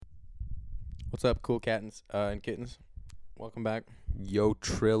What's up, cool kittens and kittens? Welcome back. Yo,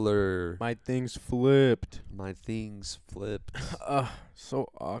 Triller. My thing's flipped. My thing's flipped. So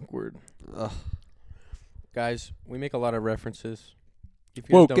awkward. Ugh. Guys, we make a lot of references. If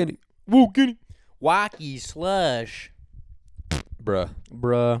Whoa, guys Kenny. Whoa, Kenny. Wacky slush. Bruh.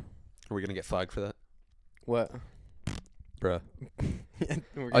 Bruh. Are we going to get flagged for that? What? Bruh.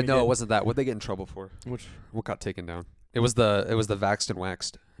 We're No, gonna it wasn't that. What'd they get in trouble for? What got taken down? It was the vaxxed and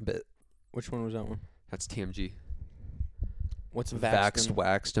waxed bit. Which one was that one? That's TMG. What's Vaxxed,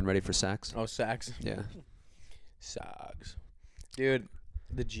 waxed, and ready for sax. Oh, sax. Yeah. Sax. Dude,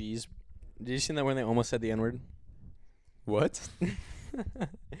 the G's. Did you see that when they almost said the N-word? What?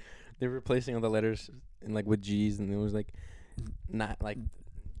 They were replacing all the letters in with G's, and it was not like.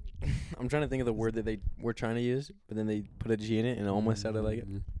 I'm trying to think of the word that they were trying to use, but then they put a G in it, and it almost sounded like it.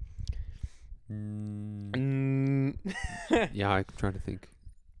 Yeah, I'm trying to think.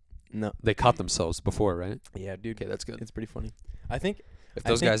 No. They caught themselves before, right? Yeah, dude. Okay, that's good. It's pretty funny. I think If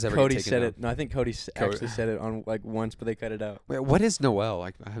those guys ever Cody get taken said down. it. No, I think Cody actually said it on once, but they cut it out. Wait, what is Noel?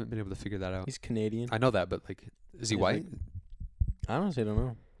 I haven't been able to figure that out. He's Canadian. I know that, but is he He's white? I honestly don't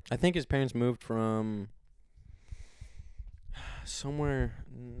know. I think his parents moved from somewhere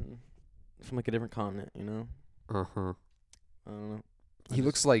from a different continent. You know. Uh-huh. I don't know. He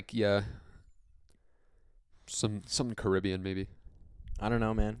looks like, something Caribbean maybe. I don't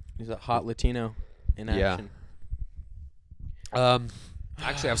know, man. He's a hot Latino in Yeah. action.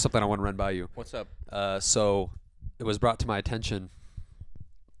 Actually, I have something I want to run by you. What's up? So it was brought to my attention.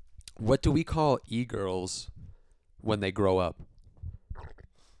 What do we call e-girls when they grow up?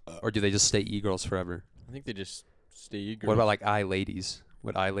 Or do they just stay e-girls forever? I think they just stay eager. What about i-ladies?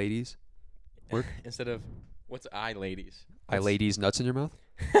 Would i-ladies work? Instead of what's I ladies? I-ladies nuts in your mouth?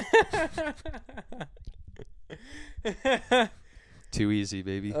 Too easy,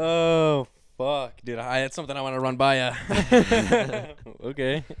 baby. Oh fuck, dude! That's something I want to run by ya.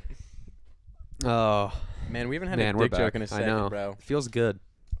 Okay. Oh, Man, we haven't had man, a we're dick joke back. in a I second, know. bro. Feels good.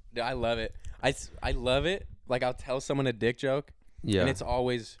 Dude, I love it. I love it. Like I'll tell someone a dick joke, Yeah. and it's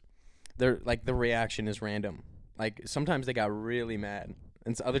always the reaction is random. Like sometimes they got really mad,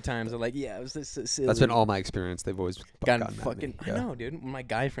 and other times they're like, "Yeah, it was this silly." That's been all my experience. They've always gotten gotten mad at fucking. me. I Yeah. know, dude. When my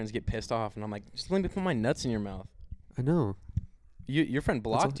guy friends get pissed off, and I'm like, "Just let me put my nuts in your mouth." I know. Your friend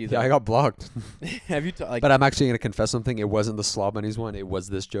blocked you, though. Yeah, I got blocked. Have you But I'm actually gonna confess something. It wasn't the Slaw Bunnies one. It was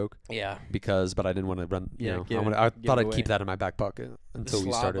this joke yeah. but I didn't want to run. Yeah, You give know, it- I give thought it I'd keep away. that in my back pocket until The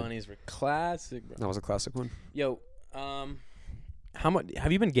we Slaw started. Bunnies were classic, bro. That was a classic one. Yo, how much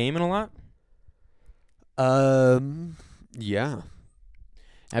have you been gaming a lot? Yeah.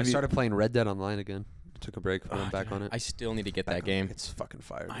 I Have you started playing Red Dead Online again. Took a break, but I'm back dude, on it. I still need to get Back that on game. it. It's fucking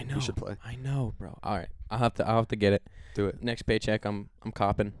fire. I dude. know. You should play. I know, bro. All right, I'll have to get it. Do it. Next paycheck, I'm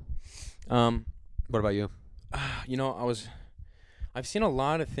copping. What about you? You know, I've seen a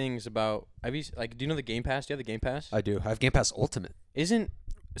lot of things about. Do you know the Game Pass? Do you have the Game Pass? I do. I have Game Pass Ultimate.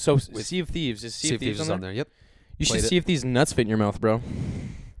 With Sea of Thieves? Is Sea of Thieves is on there. Yep. You should Played it. see if these nuts fit in your mouth, bro.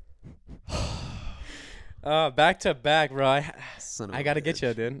 Back to back, bro. I gotta get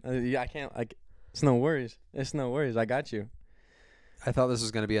you, dude. I can't. It's no worries. It's no worries. I got you. I thought this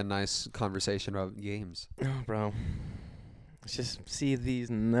was gonna be a nice conversation about games. Oh, bro. It's just see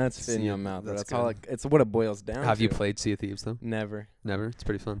these nuts fit in See your it. mouth, bro. That's That's all. good. It's what it boils down to. Have you played Sea of Thieves though? Never. Never. It's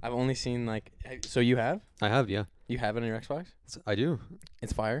pretty fun. I've only seen So you have? I have. Yeah. You have it on your Xbox? I do.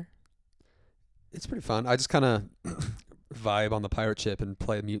 It's fire. It's pretty fun. I just kind of vibe on the pirate ship and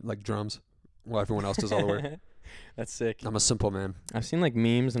play drums while everyone else does all the work. That's sick. I'm a simple man. I've seen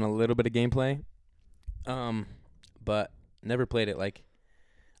memes and a little bit of gameplay, but never played it.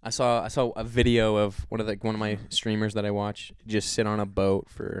 I saw a video of one of my streamers that I watch just sit on a boat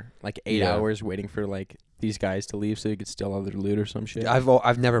for 8 Yeah. hours waiting for these guys to leave so he could steal all their loot or some shit.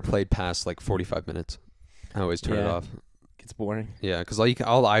 I've never played past 45 minutes. I always turn it Yeah. off. It's boring. Yeah, because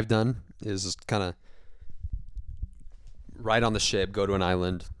all I've done is just kind of ride on the ship, go to an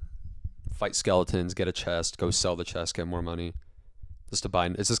island, fight skeletons, get a chest, go sell the chest, get more money, just to buy.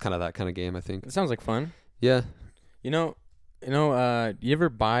 It's just kind of that kind of game, I think. It sounds like fun. Yeah. You ever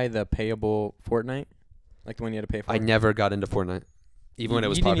buy the payable Fortnite? Like the one you had to pay for? I never got into Fortnite, even when it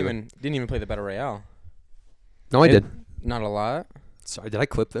was you popular. didn't even play the Battle Royale. No, I did. Not a lot. Sorry, did I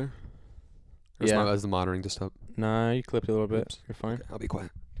clip there? Or Yeah. is the monitoring just up? Nah, you clipped a little bit. Oops. You're fine. Okay, I'll be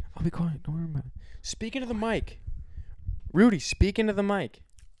quiet. I'll be quiet. Don't worry about it. Speaking of the mic. Rudy, speaking of the mic.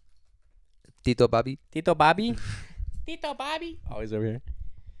 Tito Bobby. Tito Bobby. Tito Bobby. Always over here.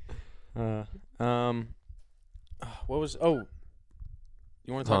 What was... Oh.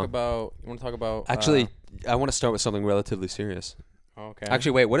 You want to talk about... Actually, I want to start with something relatively serious. Okay.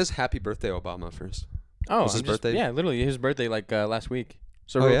 Actually, wait. What is Happy Birthday Obama first? oh, was his birthday? Yeah, literally his birthday like last week.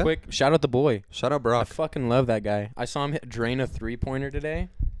 So Oh, real yeah? quick, shout out the boy. Shout out I Brock. fucking love that guy. I saw him drain a 3-pointer today.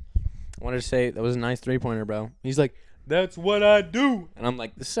 I wanted to say that was a nice 3-pointer, bro. He's like, "That's what I do," and I'm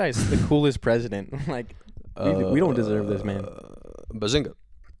like, "This guy's the coolest president." Like, we don't deserve this, man. Bazinga.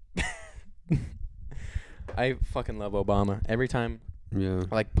 I fucking love Obama. Every time Yeah.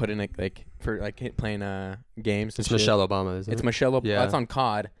 I like put in like for like playing games. It's and shit. Michelle Obama, isn't It's it? Michelle Obama. Yeah. It's on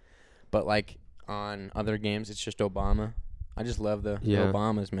COD, but like on other games, it's just Obama. I just love the Yeah.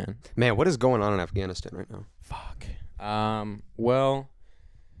 Obamas, man. Man, what is going on in Afghanistan right now? Fuck. Well,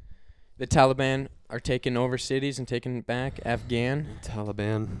 the Taliban are taking over cities and taking back Afghan.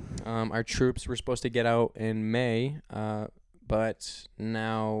 Taliban. Our troops were supposed to get out in May, but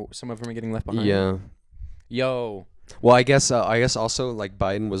now some of them are getting left behind. Yeah. Yo, Well, I guess also like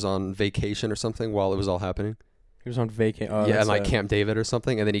Biden was on vacation or something while it was all happening. he was on vacation. Oh, yeah, that's and like Camp David or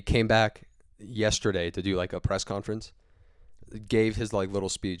something, and then he came back yesterday to do like a press conference, gave his like little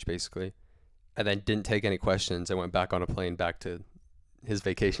speech basically, and then didn't take any questions and went back on a plane back to his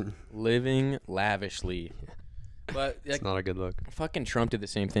vacation. living lavishly. But It's like, not a good look. fucking Trump did the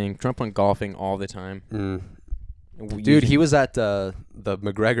same thing. Trump went golfing all the time. Dude, he was at the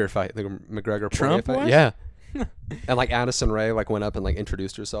McGregor fight, the McGregor Trump fight. was? Yeah. And like Addison Rae like went up and like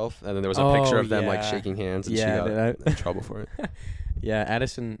introduced herself, and then there was a picture Oh, of them like yeah. shaking hands, and Yeah, she dude, got in trouble for it. Yeah,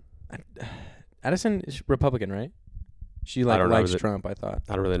 Addison is Republican, right? She like don't know, likes is it- Trump, I thought.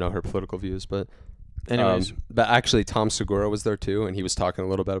 I don't really know her political views, but Anyways, but actually Tom Segura was there too, and he was talking a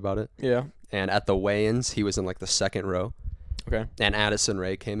little bit about it. yeah. And at the weigh-ins, he was in like the second row, Okay. and Addison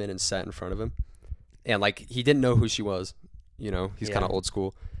Rae came in and sat in front of him, and like he didn't know who she was, you know, he's kind Yeah. of old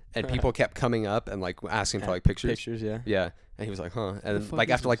school, and people kept coming up and like asking for like pictures. Pictures, yeah. Yeah, and he was like, huh, and fuck like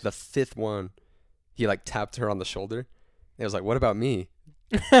is after like the this? fifth one, he like tapped her on the shoulder. And it was like, what about me?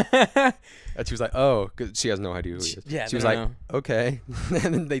 And she was like, oh, 'cause she has no idea who he is. Yeah, She was they like, don't okay,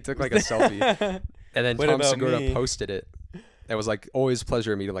 and then they took like a selfie. know. And then What Tom about Segura me? posted it. It was like always a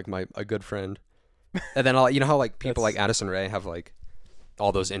pleasure meeting like a good friend. And then you know how like people That's- like Addison Rae have like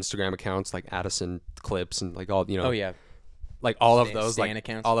all those Instagram accounts like Addison clips and like all you know Oh yeah. like all of Stan- those Stan like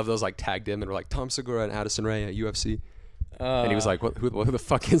accounts. all of those like tagged him and were like Tom Segura and Addison Rae at UFC. And he was Uh, like, who the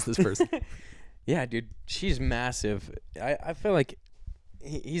fuck is this person? yeah, dude, she's massive. I feel like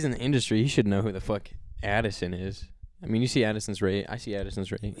he's in the industry. He should know who the fuck Addison is. I mean, you see Addison's rate. I see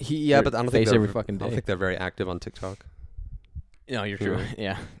Addison's rate. Yeah, but I don't think face they're every fucking I don't day. think they're very active on TikTok. No, you're true.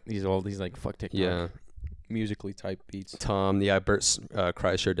 Yeah, he's old. He's like fuck TikTok. Yeah. Musically type beats. Tom, Bert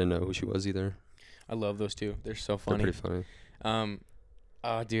Kreischer didn't know who she was either. I love those two. They're so They're funny. pretty funny.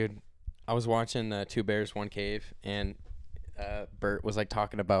 Dude, I was watching Two Bears, One Cave, and Bert was like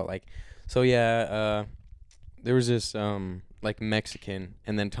talking about like, so yeah, there was this like Mexican,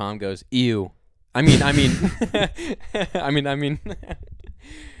 and then Tom goes, ew. I mean, I mean, and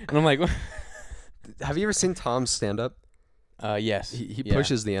I'm like, Have you ever seen Tom's stand up? yes, He yeah.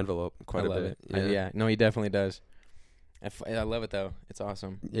 pushes the envelope quite I a love bit. it. Yeah, no, he definitely does. I love it though. It's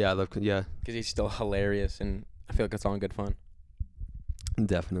awesome Yeah, I love yeah, because he's still hilarious, and I feel like it's all in good fun.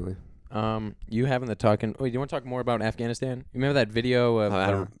 definitely. You having the talking? Oh, do you want to talk more about Afghanistan? You remember that video of?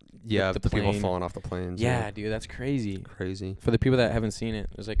 I don't. Yeah, the the people plane. falling off the planes. Yeah, dude, that's crazy. Crazy. For the people that haven't seen it,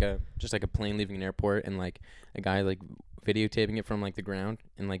 there's like just like a plane leaving an airport, and like a guy like videotaping it from like the ground,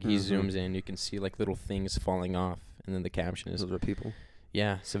 and like he Mhm. zooms in, you can see like little things falling off, and then the caption is, Those are people.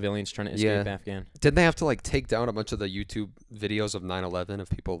 yeah, civilians trying to escape Yeah. Afghan. Didn't they have to like take down a bunch of the YouTube videos of 9/11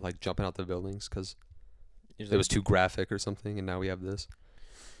 of people like jumping out the buildings because it was too graphic or something? And now we have this.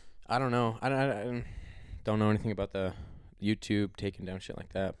 I don't know. I don't know anything about the YouTube taking down shit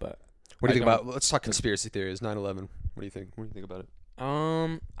like that, but What do you I think about? Let's talk conspiracy theories. 9/11. What do you think? What do you think about it?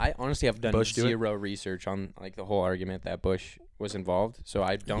 I honestly have done Bush do it? zero research on like the whole argument that Bush was involved, so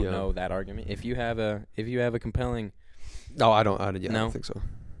I don't Yeah. know that argument. If you have a compelling, No, I don't. I No? don't think so.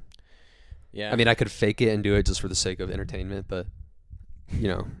 yeah, I mean, I could fake it and do it just for the sake of entertainment, but you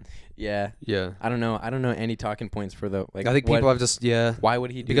know, yeah, yeah. I don't know any talking points for the like. I think what- people have just Why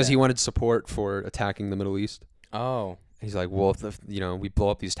would he do because that? he wanted support for attacking the Middle East. Oh, He's like, well, if we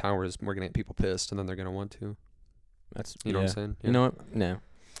blow up these towers, we're gonna get people pissed, and then they're gonna want to. that's You know what I'm yeah. saying? You know what? No,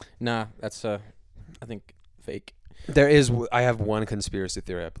 nah, that's I think fake. There is. I have one conspiracy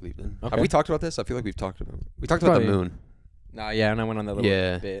theory I believe in. Have Okay. we talked about this? I feel like we talked about about Probably. the moon. Nah, yeah, and I went on that little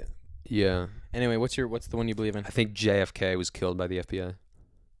Yeah. bit. Yeah. Anyway, what's the one you believe in? I think JFK was killed by the FBI.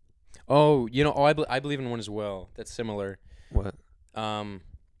 Oh, I believe in one as well. That's similar. What?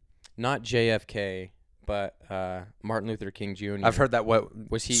 Not JFK, but Martin Luther King Jr. I've heard that. What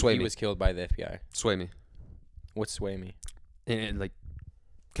was he? Sway He me. was killed by the FBI. Sway me. What's sway me? and like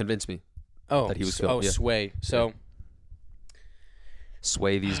convince me Oh, that he was killed. Yeah. Sway. So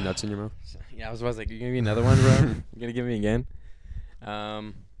Sway these nuts in your mouth. yeah, I was like, you gonna give me another one, bro? You gonna give me again?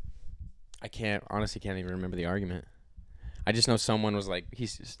 I honestly can't even remember the argument. I just know someone was like,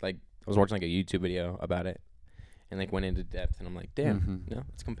 he's just like, I was watching like a YouTube video about it, and like went into depth, and I'm like, damn, no,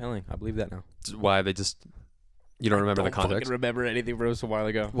 it's compelling. I believe that now. Why they just you don't remember the I context? don't remember anything, bro. It was a while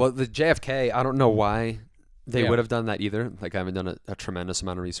ago. Well, the JFK, I don't know why they Yeah. would have done that either. Like I haven't done a tremendous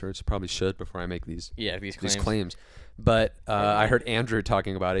amount of research. Probably should before I make these These claims. But I heard Andrew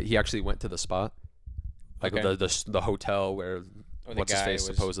talking about it. He actually went to the spot, like Okay. the hotel where the what's his guy face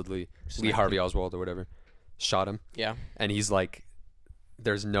was supposedly Lee sniped Harvey him. Oswald or whatever shot him. Yeah. And he's like,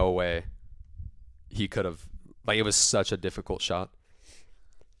 there's no way he could have, like, it was such a difficult shot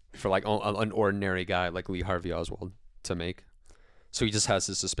for like an ordinary guy like Lee Harvey Oswald to make. So he just has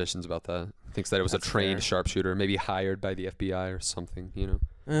his suspicions about that. Thinks that it was That's a trained fair. sharpshooter, maybe hired by the FBI or something, you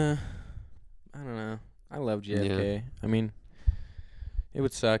know? I don't know. I love JFK. Yeah. I mean, it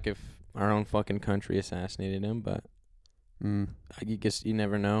would suck if our own fucking country assassinated him, but I guess you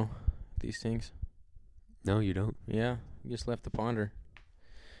never know these things. No, you don't. Yeah, you just left to ponder.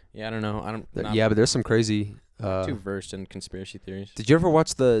 Yeah, I don't know. Yeah, but there's some crazy. Too versed in conspiracy theories. Did you ever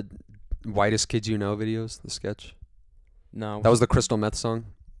watch the Whitest Kids You Know videos, the sketch? No. That was the Crystal Meth song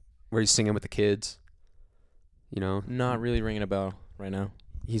where he's singing with the kids. You know? Not really ringing a bell right now.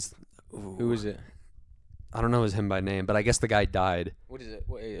 Who is it? I don't know him by name, but I guess the guy died. What is it?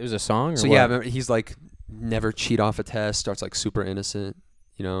 It was a song? Or So what? yeah, remember, he's like, never cheat off a test, starts like super innocent,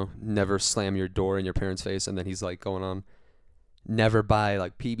 you know, never slam your door in your parents' face, and then he's like going on, never buy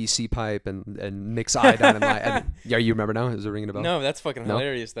like PVC pipe and mix iodine in my. And, yeah, you remember now? Is it ringing a bell? No, that's fucking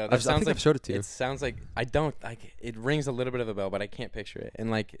hilarious though. I think I've showed it to you. It sounds like it rings a little bit of a bell, but I can't picture it. And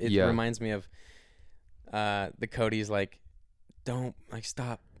like it reminds me of the Cody's like, don't like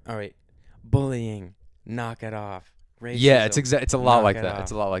stop. All right, bullying, knock it off. Racism, yeah, it's a lot like that. Off.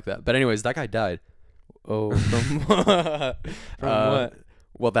 It's a lot like that. But anyways, that guy died. Oh, from what?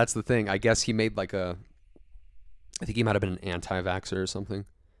 Well, that's the thing. I guess he made like I think he might have been an anti-vaxxer or something,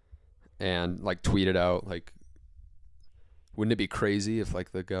 and like tweeted out like, wouldn't it be crazy if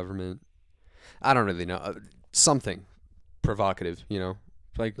like the government, I don't really know, something provocative, you know,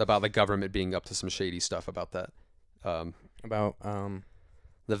 like about the government being up to some shady stuff about that, about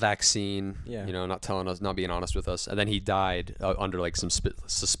the vaccine, yeah, you know, not telling us, not being honest with us, and then he died under like some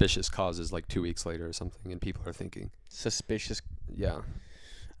suspicious causes like 2 weeks later or something, and people are thinking suspicious. Yeah,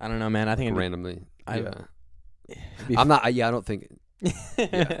 I don't know, man. I think randomly. Yeah. I'm not. I don't think. Yeah,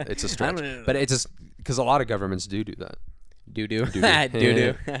 it's a stretch, but it's just because a lot of governments do that. Do like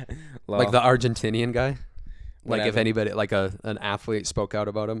the Argentinian guy. Like if anybody, like an athlete spoke out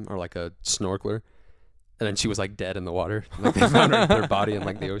about him, or like a snorkeler, and then she was like dead in the water. Like they found their body in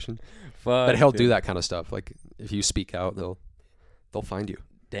like the ocean. Fuck, but he'll do that kind of stuff. Like if you speak out, they'll find you.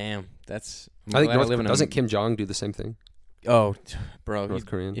 Damn, that's. I think doesn't Kim Jong do the same thing? Oh, bro, North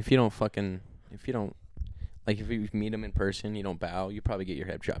Korean. If you don't. Like, if you meet him in person, you don't bow, you probably get your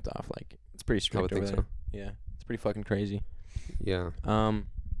head chopped off. Like, it's pretty strict. I would think so. Yeah, it's pretty fucking crazy. Yeah. Oh,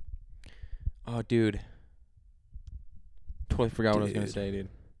 dude. Totally forgot what I was going to say,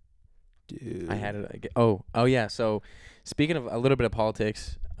 dude. I had it. Oh, yeah. So, speaking of a little bit of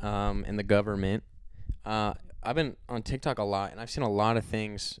politics and the government, I've been on TikTok a lot, and I've seen a lot of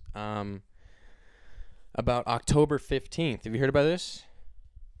things about October 15th. Have you heard about this?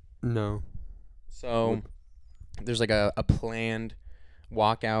 No. So, there's like a planned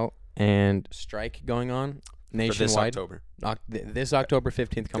walkout and strike going on nationwide. For this October. This October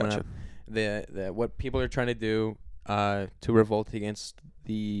 15th coming Gotcha. up. The what people are trying to do to revolt against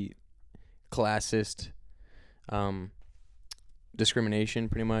the classist discrimination,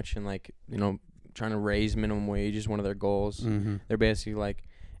 pretty much, and like, you know, trying to raise minimum wage is one of their goals. Mm-hmm. They're basically like,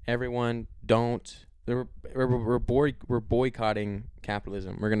 everyone don't. We're boycotting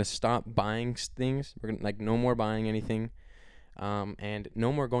capitalism. We're gonna stop buying things. We're gonna, like, no more buying anything, and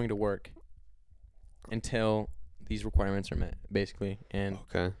no more going to work until these requirements are met, basically. And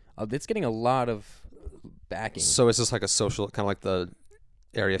okay, it's getting a lot of backing. So is this like a social, kind of like the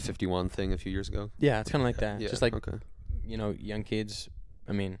Area 51 thing a few years ago? Yeah, it's kind of like that. Yeah, just like, okay. You know, young kids.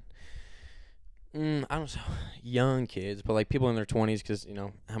 I mean, I don't know, young kids, but like people in their 20s, because, you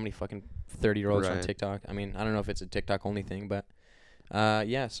know, how many fucking 30-year-olds on TikTok? I mean, I don't know if it's a TikTok only thing, but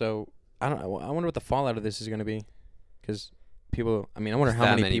yeah. So I wonder what the fallout of this is going to be, because people. I mean, I wonder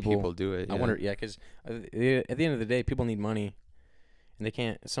how many people do it. Yeah. I wonder, yeah, because at the end of the day, people need money, and they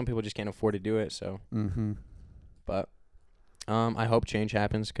can't. Some people just can't afford to do it. So, but I hope change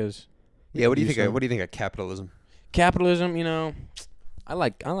happens, because yeah. What do you think? What do you think of capitalism? capitalism, you know, I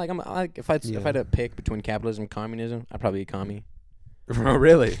like if I had to pick between capitalism and communism, I'd probably be commie. Oh,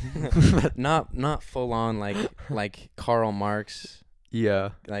 really? not full on like Karl Marx, Yeah.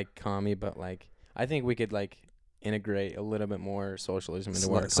 like commie, but like I think we could like integrate a little bit more socialism into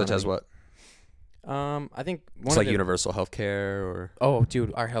our economy. Such as what? I think It's like universal healthcare or. Oh,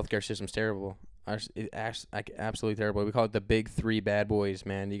 dude, our healthcare system's terrible. Absolutely terrible. We call it the big three bad boys,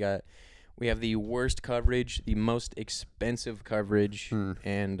 man. We have the worst coverage, the most expensive coverage,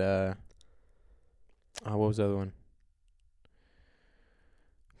 and what was the other one?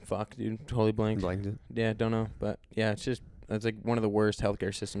 Fuck, dude, totally blanked. Yeah, don't know, but yeah, it's like one of the worst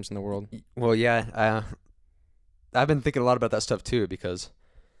healthcare systems in the world. Well, yeah, I've been thinking a lot about that stuff too because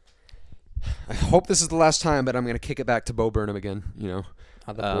I hope this is the last time, but I'm gonna kick it back to Bo Burnham again. You know,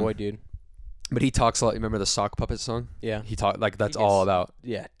 The boy, dude. But he talks a lot. Remember the sock puppet song? Yeah. He talked like that's all about.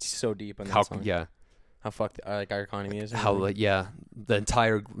 Yeah, so deep on that song. Yeah. How fucked like our economy is. How the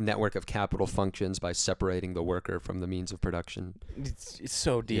entire network of capital functions by separating the worker from the means of production. It's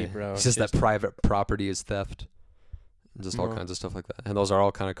so deep, bro. It's just that private property is theft. And just all kinds of stuff like that. And those are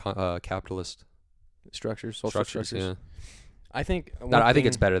all kind of capitalist structures, social structures. Yeah. I think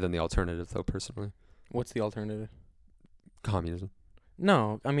it's better than the alternative though, personally. What's the alternative? Communism.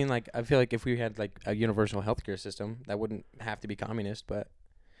 No, I mean, like, I feel like if we had, like, a universal healthcare system, that wouldn't have to be communist, but,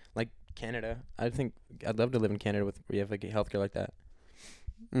 like, Canada, I'd love to live in Canada where you have, like, a healthcare like that.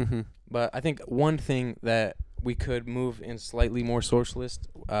 Mm-hmm. But I think one thing that we could move in slightly more socialist,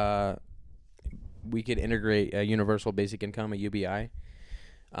 we could integrate a universal basic income, a UBI,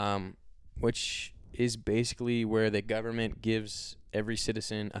 which is basically where the government gives every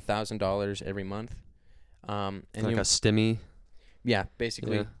citizen $1,000 every month. And like a stimmy. Yeah,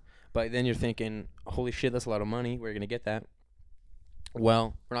 basically. Yeah. But then you're thinking, holy shit, that's a lot of money. Where are you going to get that?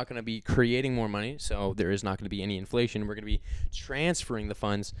 Well, we're not going to be creating more money, so there is not going to be any inflation. We're going to be transferring the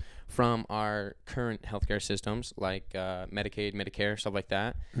funds from our current healthcare systems, like Medicaid, Medicare, stuff like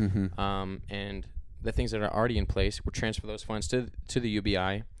that. Mm-hmm. And the things that are already in place, we'll transfer those funds to the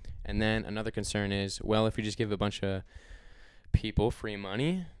UBI. And then another concern is, well, if we just give a bunch of people free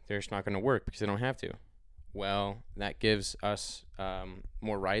money, they're just not going to work because they don't have to. Well, that gives us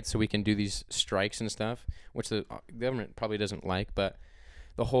more rights so we can do these strikes and stuff, which the government probably doesn't like. But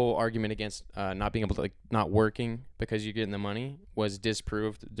the whole argument against not being able to, like, not working because you're getting the money was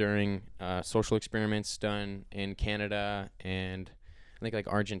disproved during social experiments done in Canada and I think, like,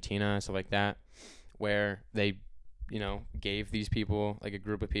 Argentina and stuff like that, where they, you know, gave these people, like, a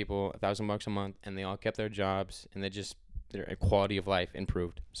group of people $1,000 a month and they all kept their jobs and their quality of life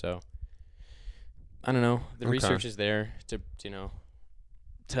improved. So I don't know. The research is there to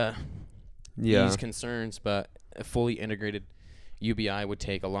ease concerns, but a fully integrated UBI would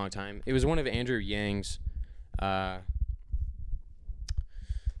take a long time. It was one of Andrew Yang's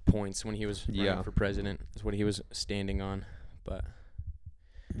points when he was running for president. Is what he was standing on. But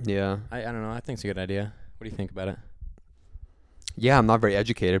yeah, I don't know. I think it's a good idea. What do you think about it? Yeah, I'm not very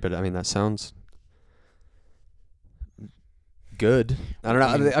educated, but I mean that sounds good. I don't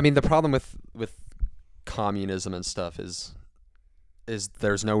know. I mean the problem with communism and stuff is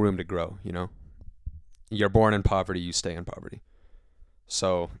there's no room to grow, you know. You're born in poverty, you stay in poverty.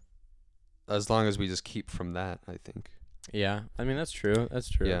 So as long as we just keep from that, I think. Yeah, I mean that's true. That's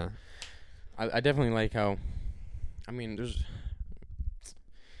true. Yeah. I definitely like how, I mean,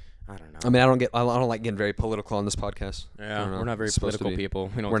 I don't know. I mean, I don't like getting very political on this podcast. Yeah, we're not very political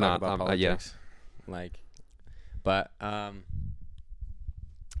people. We don't talk about politics. Like, but I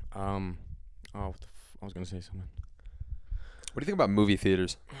was gonna say something. What do you think about movie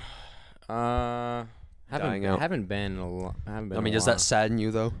theaters? Haven't been a lot. I mean, does that sadden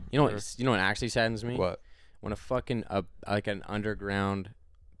you though? You know what actually saddens me? What? When a fucking like an underground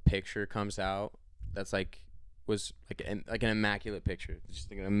picture comes out that's was an immaculate picture. It's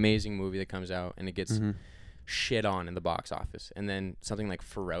just like an amazing movie that comes out and it gets shit on in the box office, and then something like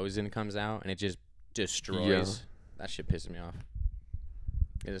Frozen comes out and it just destroys. Yeah. That shit pisses me off.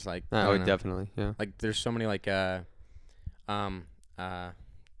 It's like definitely, yeah. Like there's so many like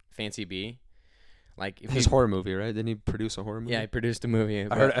Fancy B. Like his horror movie, right? Didn't he produce a horror movie? Yeah, he produced a movie.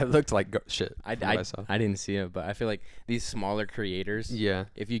 I heard it looked like shit. I didn't see it, but I feel like these smaller creators,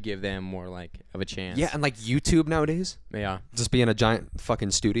 if you give them more like of a chance. Yeah, and like YouTube nowadays. Yeah. Just being a giant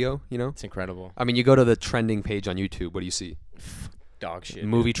fucking studio, you know? It's incredible. I mean, you go to the trending page on YouTube, what do you see? Dog shit.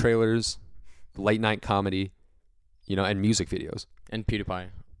 Movie trailers, late night comedy, you know, and music videos. And PewDiePie.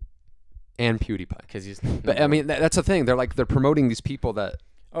 Because he's But I mean, that's the thing. They're promoting these people that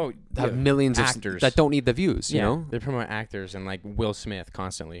have millions of actors that don't need the views, you know? They promote actors and like Will Smith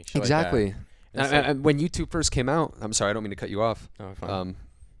constantly. Exactly. Like And when YouTube first came out, I'm sorry, I don't mean to cut you off. Oh, fine.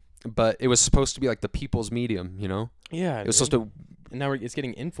 But it was supposed to be like the people's medium, you know? Yeah. It was supposed to. And now it's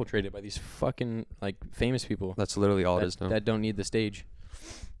getting infiltrated by these fucking like famous people. That's literally all it is now. That don't need the stage.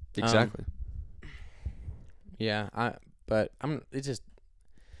 Exactly. Yeah. It's just.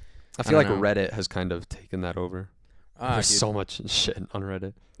 I feel like know. Reddit has kind of taken that over. There's Dude, so much shit on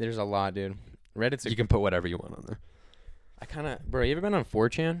Reddit. There's a lot, dude. Reddit's. You can put whatever you want on there. Bro, you ever been on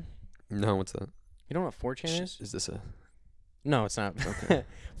 4chan? No, what's that? You know what 4chan is? Is this a? No, it's not. Okay.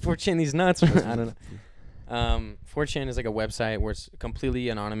 4chan, these nuts. I don't know. 4chan is like a website where it's completely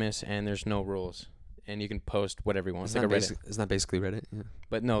anonymous and there's no rules, and you can post whatever you want. It's like a Reddit. Isn't that basically Reddit? Yeah.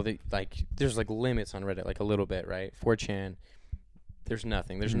 But no, there's like limits on Reddit, like a little bit, right? 4chan, there's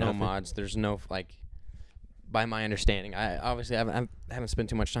nothing. There's no mods. There's no like. By my understanding, I obviously haven't spent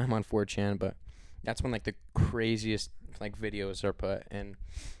too much time on 4chan, but that's when like the craziest like videos are put. And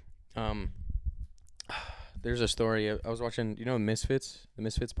there's a story I was watching. You know the Misfits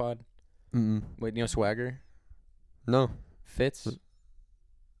pod. Mm. Wait, you know Swagger? No. Fits.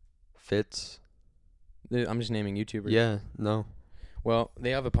 I'm just naming YouTubers. Yeah. No. Well, they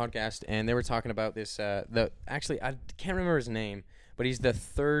have a podcast, and they were talking about this. Actually, I can't remember his name, but he's the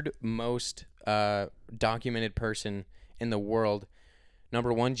third most documented person in the world.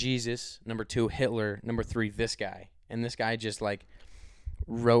 Number 1, Jesus. Number 2, Hitler. Number 3, this guy. And this guy just like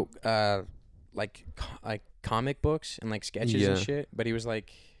wrote like comic books and like sketches and shit. But he was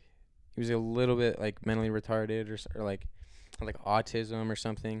a little bit like mentally retarded or like autism or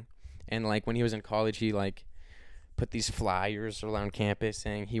something. And like when he was in college, he like put these flyers around campus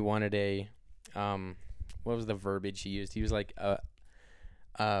saying he wanted a what was the verbiage he used? He was like a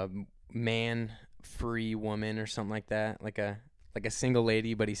man-free woman or something like that, like a single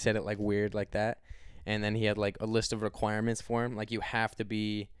lady, but he said it like weird like that. And then he had like a list of requirements for him, like you have to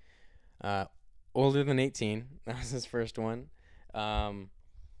be older than 18. That was his first one.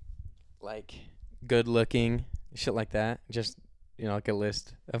 Like good looking, shit like that. Just, you know, like a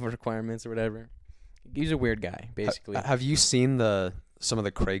list of requirements or whatever. He's a weird guy, basically. Have you seen some of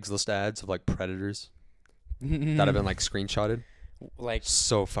the Craigslist ads of like predators that have been like screenshotted? Like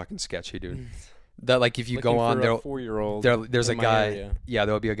so fucking sketchy, dude. That like if you go on there, 4-year-old. There's a guy. Area. Yeah,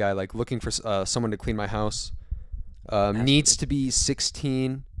 there'll be a guy like looking for someone to clean my house. Needs to be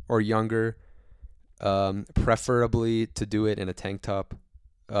 16 or younger. Preferably to do it in a tank top.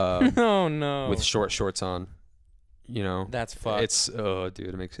 Oh no. With short shorts on. You know. That's fucked. It's dude,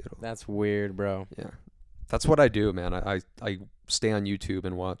 it makes it. That's weird, bro. Yeah. That's what I do, man. I stay on YouTube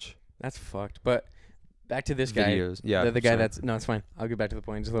and watch. That's fucked. But back to this videos. Guy. Yeah. The guy that's no, it's fine. I'll get back to the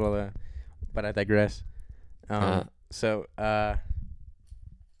point. Just a little but I digress. So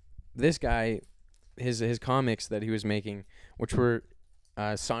this guy, his comics that he was making, which were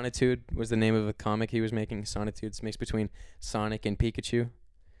Sonitude was the name of a comic he was making. Sonitude's mixed between Sonic and Pikachu.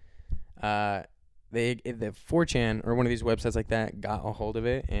 The 4chan or one of these websites like that got a hold of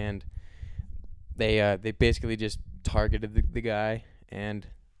it, and they basically just targeted the guy and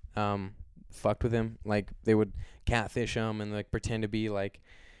fucked with him. Like they would catfish him and like pretend to be like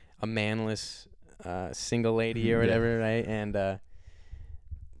a manless single lady or whatever, right? And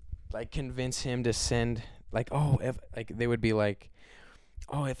like convince him to send like, oh, if like they would be like,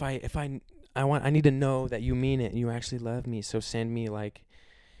 oh, if I need to know that you mean it and you actually love me, so send me like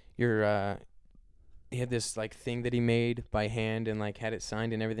your he had this like thing that he made by hand and like had it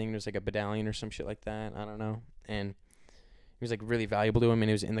signed and everything. There's like a medallion or some shit like that. I don't know. And he was like really valuable to him, and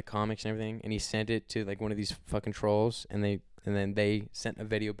it was in the comics and everything. And he sent it to like one of these fucking trolls, and then they sent a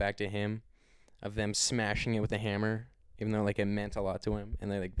video back to him of them smashing it with a hammer, even though like it meant a lot to him.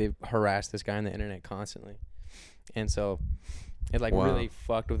 And they harassed this guy on the internet constantly, and so it like really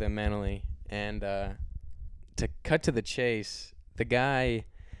fucked with him mentally. And to cut to the chase, the guy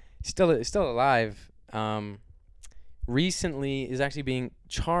still alive. Recently is actually being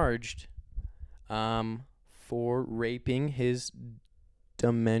charged for raping his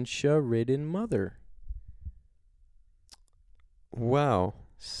dementia-ridden mother. Wow.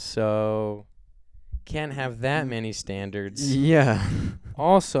 So can't have that many standards. Yeah.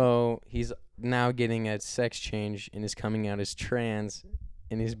 Also, he's now getting a sex change and is coming out as trans,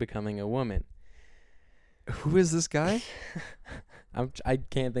 and he's becoming a woman. Who is this guy? I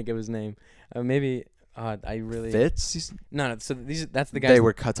can't think of his name. Maybe I really Fitz? No. So that's the guy They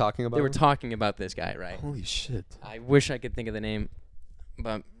were talking about. They were talking about this guy, right? Holy shit! I wish I could think of the name,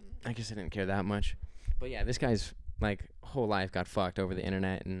 but I guess I didn't care that much. But yeah, this guy's like whole life got fucked over the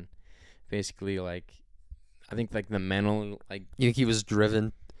internet, and basically like I think like the mental like. You think he was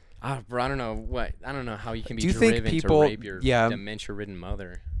driven? Bro, I don't know how you can be Do you think driven people, to rape your dementia-ridden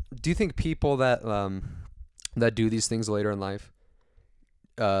mother. Do you think people that that do these things later in life,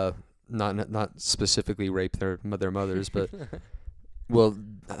 not specifically rape their mothers, but will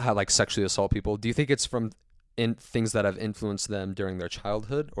like sexually assault people? Do you think it's from things that have influenced them during their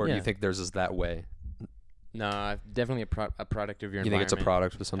childhood, or do you think theirs is that way? No, definitely a product of your environment. You think it's a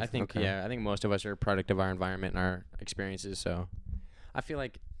product of something? I think I think most of us are a product of our environment and our experiences. So, I feel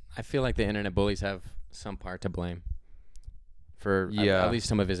like the internet bullies have some part to blame for at least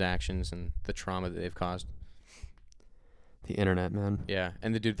some of his actions and the trauma that they've caused. The internet, man. Yeah,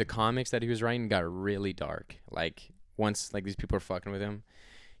 and the comics that he was writing got really dark. Like once like these people were fucking with him,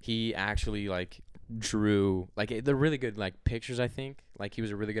 he actually like drew like they're really good like pictures. I think like he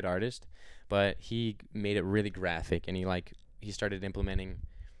was a really good artist, but he made it really graphic, and he started implementing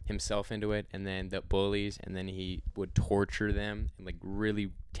himself into it, and then the bullies, and then he would torture them in like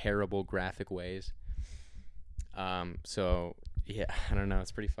really terrible graphic ways. So yeah, I don't know,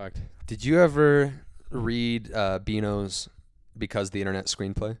 it's pretty fucked. Did you ever read Beano's Because the Internet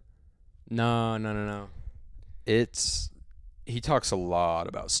screenplay? No. He talks a lot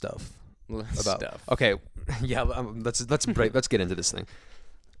about stuff. Stuff. Okay, yeah. Let's get into this thing.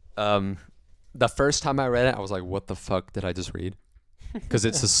 The first time I read it, I was like, "What the fuck did I just read?" Because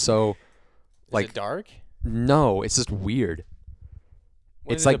it's just so like Is it dark? No, it's just weird.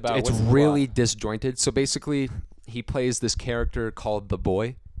 It's like it's really disjointed. So basically, he plays this character called the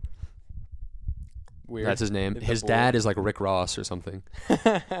Boy. Weird. That's his name. His dad is like Rick Ross or something.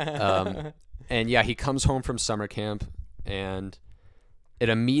 And yeah, he comes home from summer camp, and it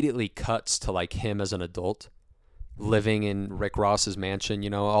immediately cuts to like him as an adult living in Rick Ross's mansion. You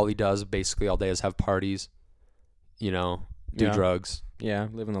know, all he does basically all day is have parties, you know, do drugs. Yeah,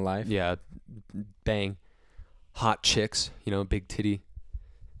 living the life. Yeah, bang. Hot chicks, you know, big titty.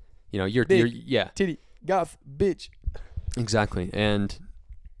 You know, you're titty, goth, bitch. Exactly. And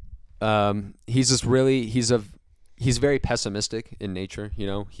he's just really he's very pessimistic in nature, you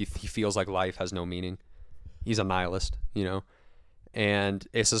know. He feels like life has no meaning. He's a nihilist, you know. And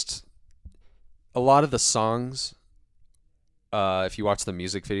it's just a lot of the songs, if you watch the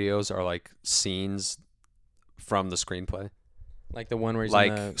music videos, are like scenes from the screenplay. Like the one where he's like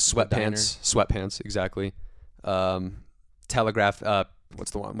in the sweatpants, exactly. Telegraph.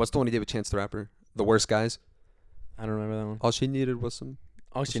 What's the one he did with Chance the Rapper? The Worst Guys. I don't remember that one. All she needed was some.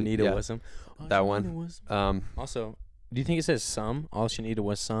 All she needed was some. That one. Also, do you think it says some? All she needed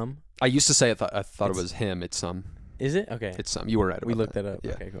was some. I used to say I thought it was him. It's some. Is it? Okay. It's some. You were right about We looked that. that up.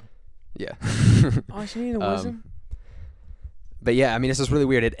 Yeah. Okay, cool. Yeah. All she needed was some. But yeah, I mean, it's just really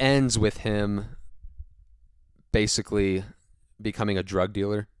weird. It ends with him basically becoming a drug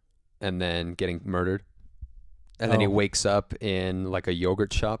dealer and then getting murdered. And then he wakes up in like a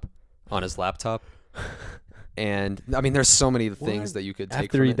yogurt shop on his laptop. And I mean, there's so many things that you could take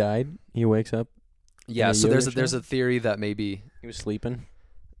after from he it. died. He wakes up. Yeah, so there's a theory that maybe he was sleeping.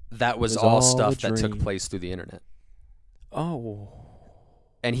 That was all stuff that took place through the internet. Oh.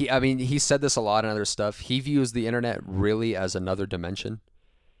 And he said this a lot in other stuff. He views the internet really as another dimension,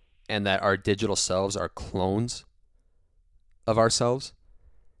 and that our digital selves are clones of ourselves.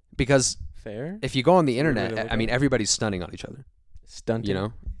 Because if you go on the internet, I mean, everybody's stunning on each other. Stunting. You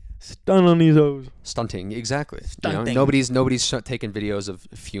know? Stun on these hoes. Stunting, exactly. Stunting. You know? Nobody's taking videos of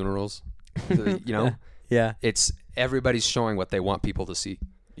funerals. You know? Yeah. It's everybody's showing what they want people to see.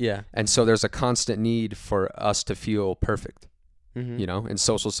 Yeah. And so there's a constant need for us to feel perfect, you know, in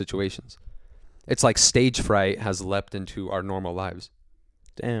social situations. It's like stage fright has leapt into our normal lives.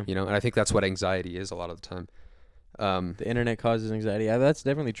 Damn. You know, and I think that's what anxiety is a lot of the time. The internet causes anxiety. Yeah, that's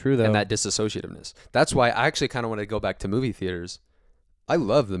definitely true, though. And that disassociativeness. That's why I actually kind of want to go back to movie theaters. I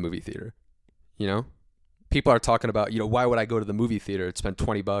love the movie theater, you know? People are talking about, you know, why would I go to the movie theater and spend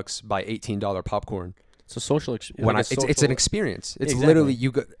 $20, buy $18 popcorn? It's a social experience. It's an experience. It's exactly.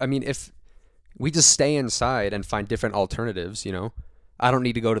 Literally I mean, if we just stay inside and find different alternatives, you know, I don't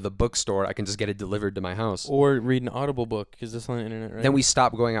need to go to the bookstore. I can just get it delivered to my house. Or read an Audible book because it's on the internet, right? Then we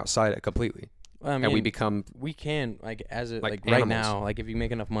stop going outside completely. I mean, and we can like as a like animals. right now, like if you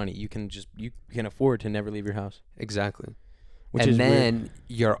make enough money, you can afford to never leave your house. Exactly. Which and is then weird.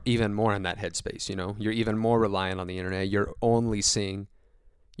 You're even more in that headspace, you know. You're even more reliant on the internet. You're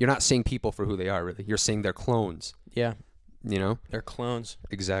not seeing people for who they are, really. You're seeing their clones. Yeah. You know? They're clones.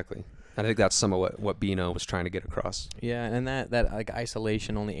 Exactly. I think that's some of what Beano was trying to get across. Yeah, and that like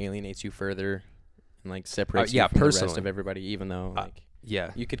isolation only alienates you further and like separates you from the rest of everybody, even though like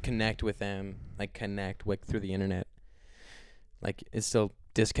you could connect with them, like through the internet. Like it still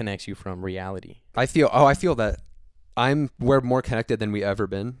disconnects you from reality. I feel that we're more connected than we ever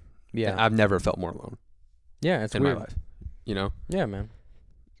been. Yeah. I've never felt more alone. Yeah, it's in weird. my life. You know? Yeah, man.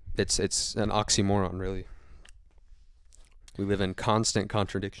 It's an oxymoron, really. We live in constant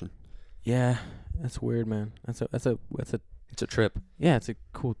contradiction. Yeah, that's weird, man. That's a It's a trip. yeah, it's a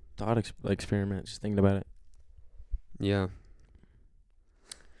cool thought experiment. Just thinking about it. Yeah.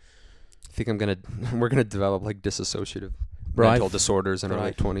 I think we're gonna develop like dissociative mental disorders in our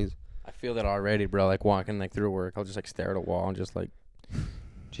late 20s. I feel that already, bro. Like walking like through work, I'll just like stare at a wall and just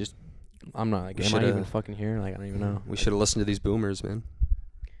I'm not like, am I even fucking here? Like I don't even know. We should have listened to these boomers, man.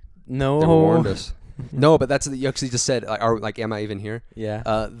 No, They warned us. No, but that's you actually just said like, am I even here?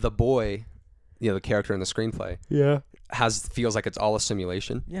 Yeah. The boy, the character in the screenplay, feels like it's all a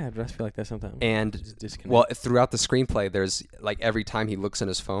simulation. Yeah, I just feel like that sometimes. And well, throughout the screenplay, there's like every time he looks in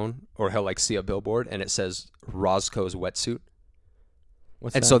his phone, or he'll like see a billboard and it says Roscoe's wetsuit.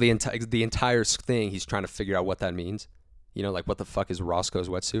 What's and that? so the entire thing, he's trying to figure out what that means. Like what the fuck is Roscoe's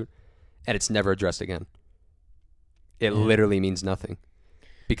wetsuit? And it's never addressed again. It literally means nothing.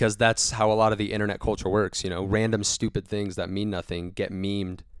 Because that's how a lot of the internet culture works, random stupid things that mean nothing get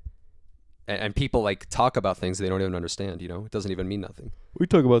memed. And people like talk about things they don't even understand, it doesn't even mean nothing. We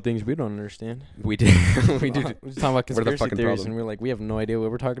talk about things we don't understand. We do. We do. We're just talking about conspiracy fucking theories problem? and we're like, we have no idea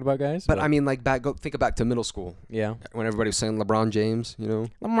what we're talking about, guys. But I mean, like think back to middle school. Yeah. When everybody was saying LeBron James,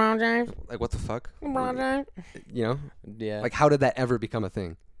 LeBron James. Like what the fuck? LeBron James. Yeah. Like how did that ever become a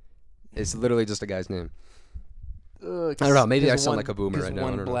thing? It's literally just a guy's name. I don't know. Maybe I sound like a boomer right now.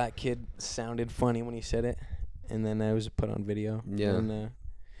 One black kid sounded funny when he said it, and then it was put on video. Yeah. And,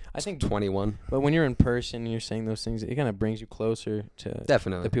 I think 21. But when you're in person and you're saying those things, it kind of brings you closer to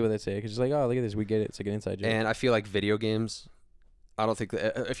Definitely the people that say it. Because it's like, oh, look at this. We get it. It's like an inside joke. And I feel like video games, I don't think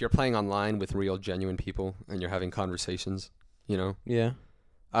that if you're playing online with real, genuine people and you're having conversations, Yeah.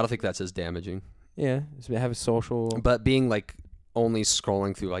 I don't think that's as damaging. Yeah. So have a social. But being like only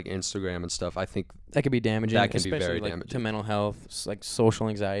scrolling through like Instagram and stuff, I think that could be damaging. That can be very like, damaging to mental health, like social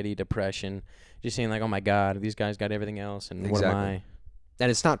anxiety, depression. Just seeing like, oh my God, these guys got everything else, and what am I? And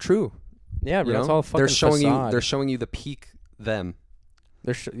it's not true. Yeah, but it's all fucking they're showing facade. They're showing you the peak them.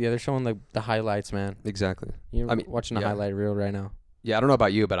 They're showing the highlights, man. Exactly. You're watching a highlight reel right now. Yeah, I don't know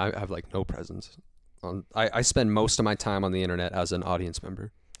about you, but I have like no presence. I spend most of my time on the internet as an audience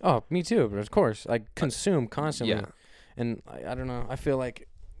member. Oh, me too. But of course, I consume constantly. Yeah. And I don't know. I feel like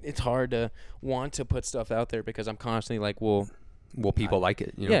it's hard to want to put stuff out there because I'm constantly like, well, people like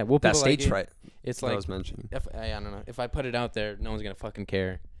it? Yeah, will that people like stage it? fright. It's that like I was mentioning. I don't know. If I put it out there, no one's gonna fucking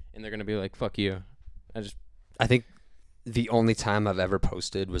care, and they're gonna be like, "Fuck you." I think the only time I've ever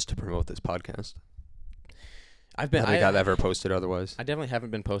posted was to promote this podcast. I don't think I've ever posted otherwise. I definitely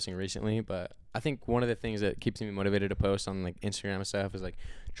haven't been posting recently, but I think one of the things that keeps me motivated to post on like Instagram and stuff is like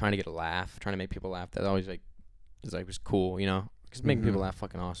trying to get a laugh, trying to make people laugh. That always was cool, because making people laugh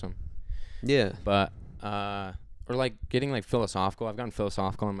fucking awesome. Yeah. But or like getting like philosophical. I've gotten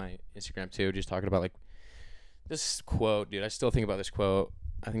philosophical on my Instagram too, just talking about like this quote, dude. I still think about this quote.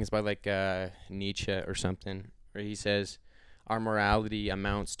 I think it's by like Nietzsche or something, where he says, "Our morality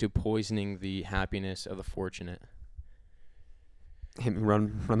amounts to poisoning the happiness of the fortunate."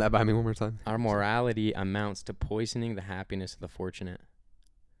 Run that by me one more time. Our morality amounts to poisoning the happiness of the fortunate.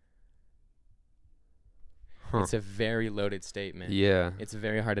 Huh. It's a very loaded statement. Yeah. It's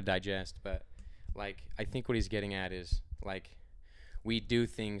very hard to digest, but like I think what he's getting at is like we do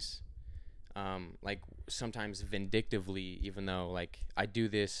things like sometimes vindictively, even though like I do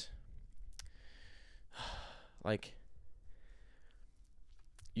this like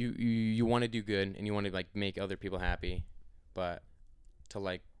you want to do good and you want to like make other people happy, but to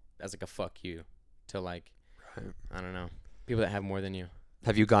like as like a fuck you to like I don't know, people that have more than you.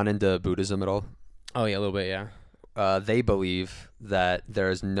 Have you gone into Buddhism at all? Oh yeah, a little bit, yeah. They believe that there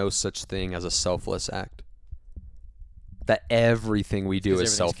is no such thing as a selfless act. That everything we do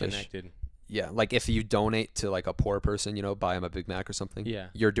is selfish. Connected. Yeah, like if you donate to like a poor person, buy him a Big Mac or something. Yeah,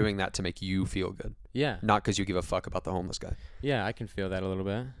 you're doing that to make you feel good. Yeah, not because you give a fuck about the homeless guy. Yeah, I can feel that a little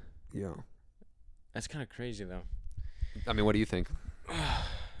bit. Yeah, that's kind of crazy though. I mean, what do you think?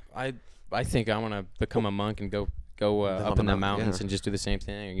 I think I want to become a monk and go up in the mountains and just do the same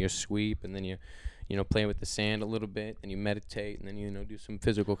thing. You sweep and then you play with the sand a little bit, and you meditate, and then do some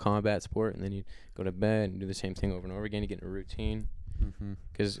physical combat sport, and then you go to bed and do the same thing over and over again. You get in a routine.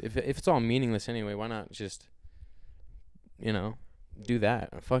 Because if it's all meaningless anyway, why not just do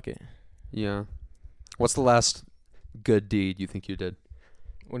that? Fuck it. Yeah. What's the last good deed you think you did?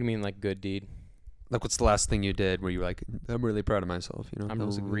 What do you mean, like good deed? Like, what's the last thing you did where you were like, I'm really proud of myself? I'm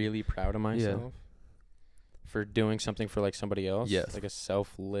really proud of myself for doing something for like somebody else. Yes. Like a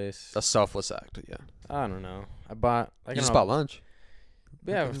selfless act. Yeah. I don't know. I bought. You just bought lunch.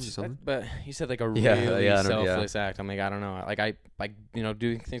 Yeah, Okay, something. but you said like a Yeah, really yeah, I don't- yeah. selfless act. I'm like, I don't know. Like I like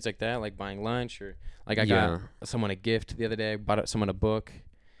doing things like that, like buying lunch or like I Yeah. got someone a gift the other day. Bought someone a book.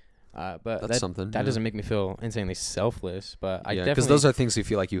 But That's something. that yeah. doesn't make me feel insanely selfless. But I Yeah, definitely because those are things you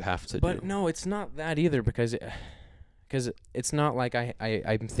feel like you have to But do. no, it's not that either because it's not like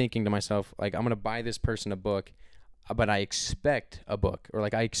I'm thinking to myself like I'm gonna buy this person a book, but I expect a book or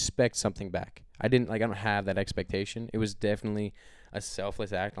like I expect something back. I don't have that expectation. It was definitely a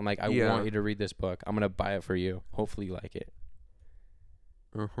selfless act. I'm like I Yeah. want you to read this book. I'm gonna buy it for you. Hopefully you like it.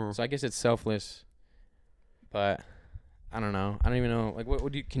 Uh-huh. So I guess it's selfless, but I don't know. I don't even know. Like what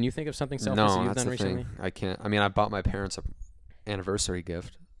would you? Can you think of something selfless that No, you've that's done the recently? thing. I can't. I mean, I bought my parents a anniversary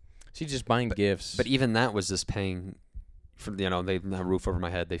gift, She's just buying gifts. but even that was just paying for. They have a roof over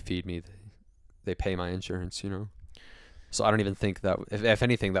my head. They feed me. They pay my insurance. So I don't even think that. If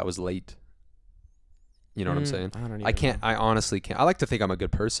anything, that was late. You know what I'm saying? I don't even I can't. know. I honestly can't. I like to think I'm a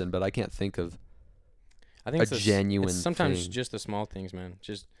good person, but I can't think of I think a it's genuine. It's sometimes thing. just the small things, man.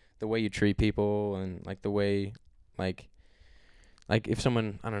 Just the way you treat people and like the way, like if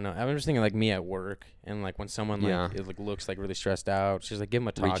someone I don't know. I'm just thinking like me at work and like when someone Yeah. looks like really stressed out, just like give them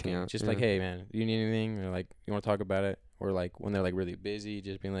a Reaching talking. out, Just yeah. like hey man, do you need anything or like you want to talk about it or like when they're like really busy,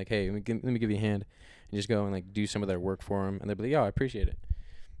 just being like hey let me give you a hand and just go and like do some of their work for them and they'll be like yeah I appreciate it.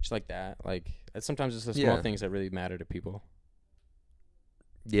 Just like that. Like sometimes it's the small Yeah. things that really matter to people.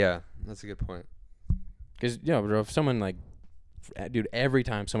 Yeah, that's a good point. Because, bro, if someone, like, dude, every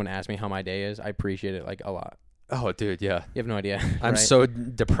time someone asks me how my day is, I appreciate it, like, a lot. Oh, dude, yeah. You have no idea. I'm right? so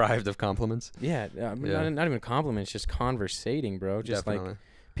deprived of compliments. Yeah, Yeah. Not even compliments, just conversating, bro. Just, Definitely. like,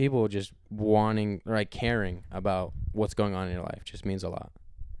 people just wanting, or, like, caring about what's going on in your life just means a lot.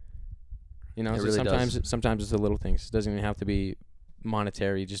 You know, It so really does. sometimes it's the little things. It doesn't even have to be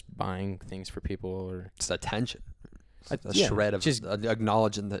monetary, just buying things for people or... It's attention. A yeah, shred of just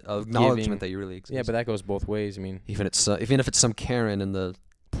acknowledgement giving. that you really exist. Yeah, but that goes both ways. I mean... even if it's some Karen in the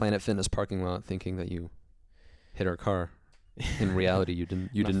Planet Fitness parking lot thinking that you hit her car, in reality you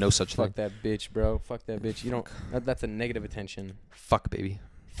didn't know such thing. Fuck that bitch, bro. Fuck that bitch. You don't... That's a negative attention. Fuck, baby.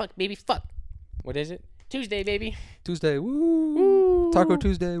 Fuck, baby, fuck. What is it? Tuesday, baby. Tuesday, woo. Woo. Taco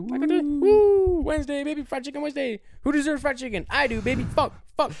Tuesday, woo. Taco Tuesday. Woo. Wednesday, baby. Fried chicken Wednesday. Who deserves fried chicken? I do, baby. Fuck.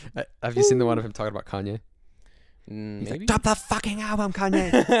 Have you seen the one of him talking about Kanye? He's Maybe. like, drop the fucking album,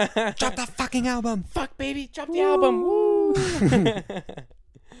 Kanye. Drop the fucking album. Fuck, baby. Drop the album. Woo.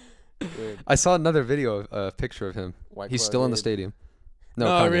 Dude. I saw another video, picture of him. He's still in the stadium. No, Oh,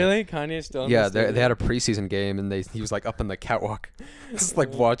 Kanye. really? Kanye's still in Yeah, the stadium? they had a preseason game and he was like up in the catwalk, just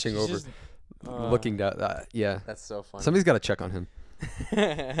like watching over, looking down. Yeah, That's so funny. somebody's got to check on him.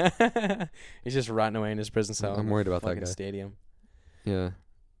 He's just rotting away in his prison cell. I'm worried about that fucking guy. Stadium. Yeah,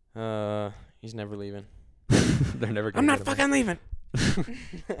 He's never leaving. they're never. I'm Gonna not fucking leaving.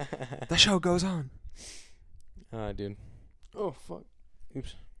 The show goes on. Dude. Oh fuck.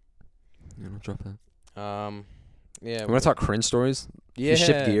 Oops. Yeah, don't drop that. Yeah. We want to talk cringe stories. Yeah. You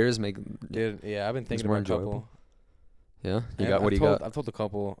shift gears, make. Dude. Yeah, I've been thinking more about a couple. enjoyable. Yeah, I've told a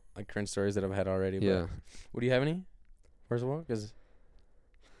couple like cringe stories that I've had already. But Yeah. What do you have any? First of all, because.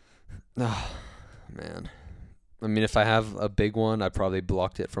 Oh, man. I mean, if I have a big one, I probably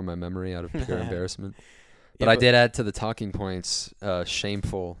blocked it from my memory out of pure embarrassment. But I did add to the talking points,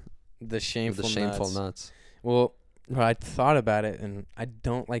 shameful. The shameful. Nuts. Well, I thought about it, and I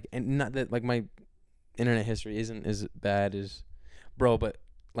don't like, and not that like my internet history isn't as bad as, bro, but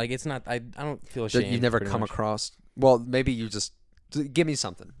like it's not. I don't feel ashamed. You've never come across. Well, maybe you just give me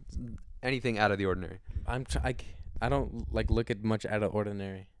something, anything out of the ordinary. I don't like look at much out of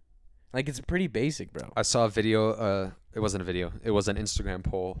ordinary. Like it's pretty basic, bro. I saw a video. It wasn't a video. It was an Instagram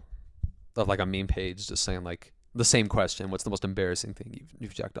poll of like a meme page, just saying like the same question: what's the most embarrassing thing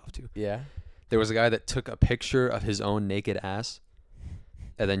you've jacked off to? Yeah. There was a guy that took a picture of his own naked ass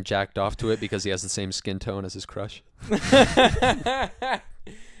and then jacked off to it because he has the same skin tone as his crush.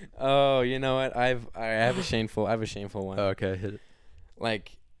 Oh, you know what? I have a shameful one. Okay, hit it.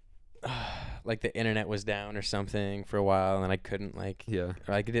 Like the internet was down or something for a while, and I couldn't Yeah.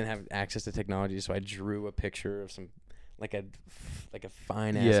 or I didn't have access to technology, so I drew a picture of some like a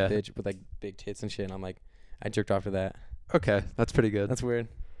fine ass bitch with like big tits and shit. And I'm like, I jerked off to that. Okay, that's pretty good. That's weird.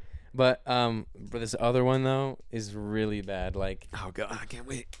 But this other one though is really bad. Like, Oh god, I can't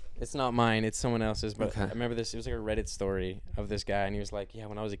wait. it's not mine, it's someone else's. But Okay. I remember this. It was like a Reddit story of this guy, and he was like, "Yeah,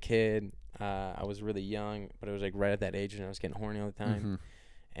 when I was a kid, I was really young, but it was like right at that age, and I was getting horny all the time. Mm-hmm.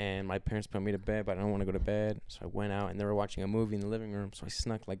 And my parents put me to bed, but I don't want to go to bed, so I went out, and they were watching a movie in the living room. So I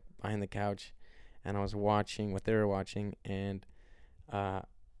snuck like behind the couch, and I was watching what they were watching, and I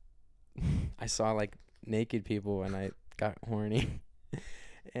saw like naked people, and I got horny.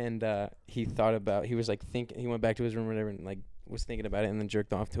 And he thought about, he was like thinking, he went back to his room or whatever and like was thinking about it and then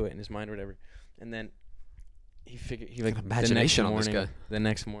jerked off to it in his mind or whatever. And then he figured, he like imagination on this guy. The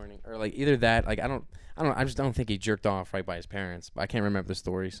next morning, or like either that, like I just don't think he jerked off right by his parents, but I can't remember the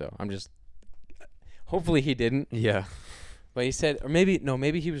story, so I'm just, hopefully he didn't. Yeah. But he said, or maybe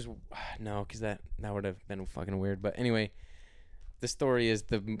he was, no, because that would have been fucking weird. But anyway, the story is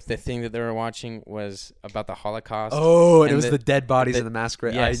the thing that they were watching was about the Holocaust. Oh, and it was the dead bodies in the mass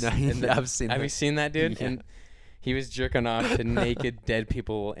grave. Yes, I've seen that. Have you seen that, dude? Yeah. And he was jerking off to naked dead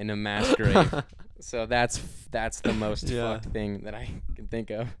people in a mass grave. So that's the most fucked thing that I can think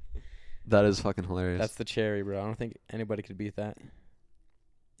of. That is fucking hilarious. That's the cherry, bro. I don't think anybody could beat that.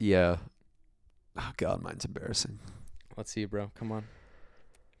 Yeah. Oh God, mine's embarrassing. Let's see, bro. Come on.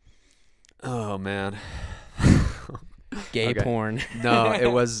 Oh man. Gay porn. No, it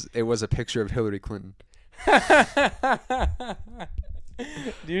was a picture of Hillary Clinton.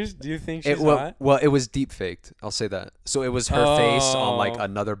 Do you think she's hot? Well, it was deep faked. I'll say that. So it was her face on like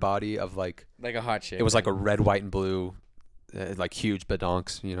another body of like a hot chick. It was like a red, white, and blue, like huge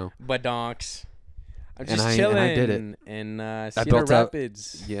badonks, Badonks. I'm just chilling. And I did it. In Cedar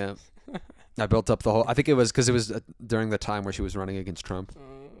Rapids. Yeah. I built up the whole. I think it was because it was during the time where she was running against Trump,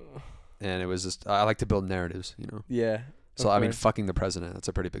 and it was just. I like to build narratives, Yeah. So I mean, fucking the president. That's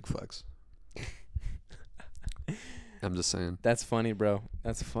a pretty big flex. I'm just saying. That's funny, bro.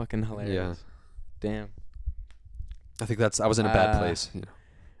 That's fucking hilarious. Yeah. Damn. I think I was in a bad place. No,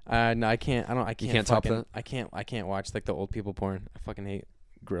 I can't. I can't. You can't top that? I can't watch like the old people porn. I fucking hate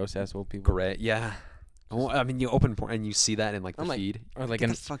gross ass old people. Great. Yeah. I mean, you open porn and you see that in like the feed, or like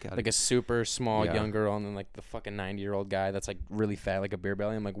a super small young girl, and then like the fucking 90-year-old guy that's like really fat, like a beer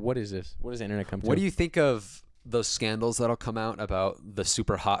belly. I'm like, what is this? What does the internet come to? What do you think of those scandals that'll come out about the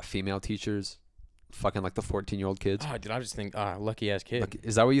super hot female teachers, fucking like the 14-year-old kids? Oh, dude, I just think, lucky ass kid.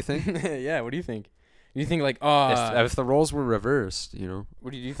 Is that what you think? Yeah. What do you think? You think like, if the roles were reversed,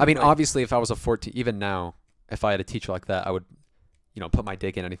 What do you think? I mean, obviously, if I was a 14, even now, if I had a teacher like that, I would, put my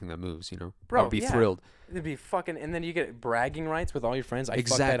dick in anything that moves. Bro, I would be thrilled. It'd be fucking, and then you get bragging rights with all your friends. I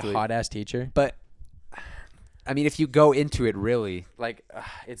fucked that hot ass teacher. But I mean, if you go into it really, like,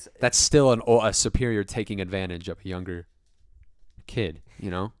 that's still a superior taking advantage of a younger kid.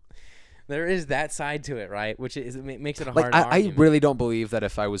 There is that side to it, right? Which makes it a like hard. I really don't believe that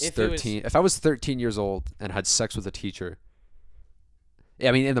if I was 13, if I was 13 years old and had sex with a teacher,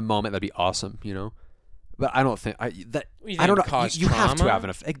 I mean, in the moment that'd be awesome, But I don't think I don't know. You have to have an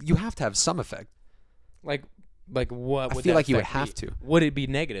effect. You have to have some effect. Like what? I feel like you would have to. Would it be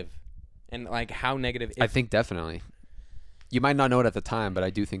negative? And like how negative? I think definitely. You might not know it at the time, but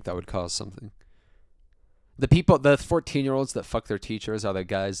I do think that would cause something. The 14-year-olds that fuck their teachers are the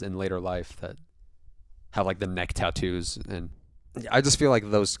guys in later life that have like the neck tattoos, and I just feel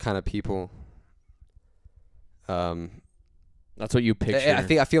like those kind of people. That's what you picture.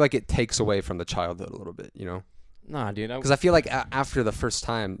 I feel like it takes away from the childhood a little bit, Nah, dude. Because I feel like after the first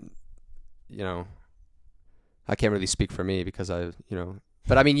time, I can't really speak for me because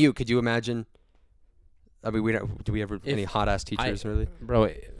But I mean, could you imagine? I mean, do we ever any hot ass teachers really? Bro,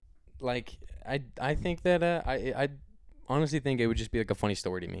 like I think that I honestly think it would just be like a funny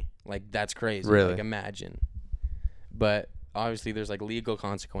story to me. Like that's crazy. Really? Like imagine. But obviously there's like legal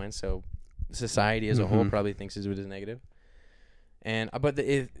consequence, so society as a whole probably thinks it is negative. And but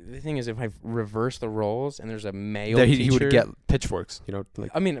the thing is, if I reverse the roles and there's a male teacher, he would get pitchforks, Like,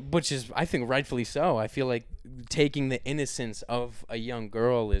 I mean, which is I think rightfully so. I feel like taking the innocence of a young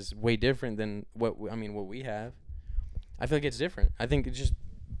girl is way different than what we have. I feel like it's different. I think it's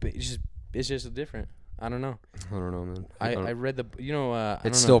just different. I don't know. I don't know, man. I read the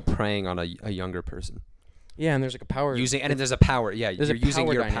it's still preying on a younger person. Yeah, and there's like a power and there's a power. Yeah, you're using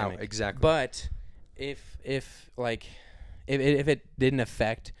your dynamic. power exactly. But if it didn't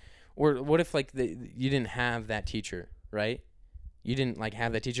affect, or what if like you didn't have that teacher, right? You didn't like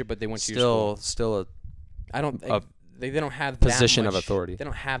have that teacher, but they went to your school. Still they don't have position that much, of authority. They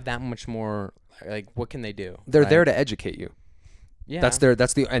don't have that much more. Like, what can they do? They're there to educate you. Yeah,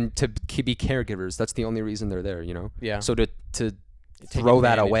 and to be caregivers. That's the only reason they're there. Yeah. So to throw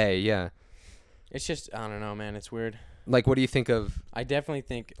that away, yeah. It's just I don't know, man. It's weird. Like, what do you think of? I definitely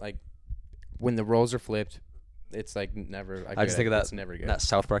think like when the roles are flipped. It's like never. I just think of that. It's never good. That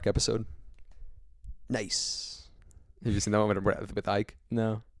South Park episode. Nice. Have you seen that one with Ike?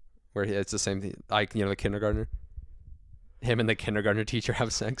 No. Where it's the same thing. Ike, the kindergartner. Him and the kindergartner teacher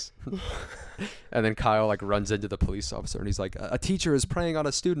have sex, and then Kyle like runs into the police officer and he's like, "A teacher is preying on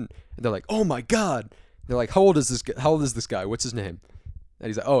a student." And they're like, "Oh my god!" They're like, "How old is this guy? What's his name?" And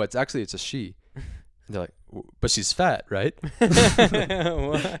he's like, "Oh, it's a she." And they're like, but she's fat, right?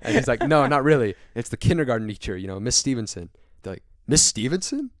 What? And he's like, no, not really. It's the kindergarten teacher, Miss Stevenson. They're like, Miss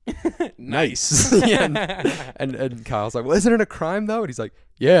Stevenson? Nice. Yeah, and Kyle's like, well, isn't it a crime though? And he's like,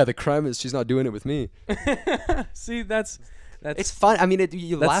 yeah, the crime is she's not doing it with me. See, that's It's fun. I mean,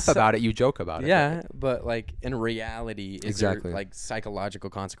 you that's laugh so- about it, you joke about it. yeah, but like in reality, is Exactly. there like psychological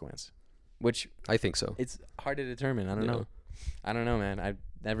consequence, which I think so. it's hard to determine. I don't Yeah. know. I don't know, man. I've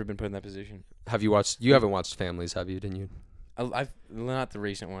never been put in that position. Have you watched? You haven't watched Families, have you? Didn't you? I've not the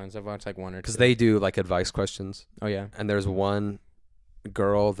recent ones. I've watched like one or two. Because they do like advice questions, Oh yeah. and there's one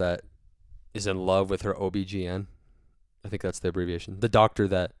girl that is in love with her OBGYN. I think that's the abbreviation. The doctor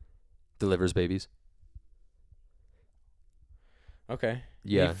that delivers babies. Okay.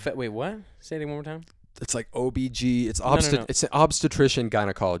 Yeah. Wait, what? Say it one more time. It's like OBG. It's No, no. It's an obstetrician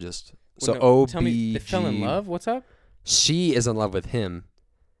gynecologist. So Well, OBG. Tell me, they fell in love. What's up? She is in love with him,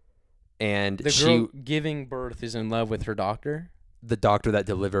 and The girl giving birth is in love with her doctor. the doctor that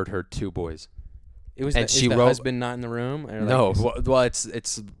delivered her 2 boys. It was. And Is she the wrote- husband not in the room? Or No, like, well, it's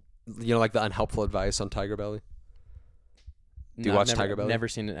like the unhelpful advice on Tiger Belly. Do you watch never, Tiger Belly? Never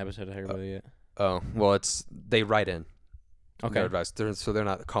seen an episode of Tiger Belly yet. Oh, well, they write in Okay. their advice. They're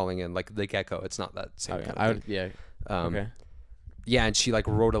not calling in like the gecko. It's not that same Okay. kind I of would. thing. Yeah. Um, Okay. Yeah, and she like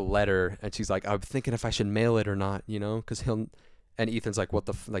wrote a letter, and she's like, I'm thinking if I should mail it or not, because he'll. And Ethan's like, what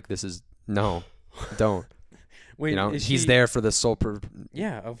the like? This is no, don't. Wait. Is He's she- there for the sole.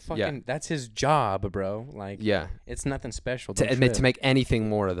 Yeah. A fucking. That's his job, bro. Like. Yeah, It's nothing special. to Don't admit trip. to make anything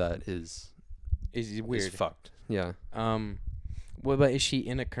more of that is Is weird. is fucked. Yeah. Well, but is she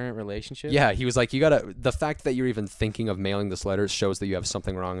in a current relationship? Yeah, he was like, the fact that you're even thinking of mailing this letter shows that you have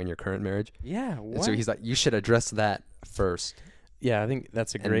something wrong in your current marriage. Yeah. And What? so he's like, you should address that first. Yeah, I think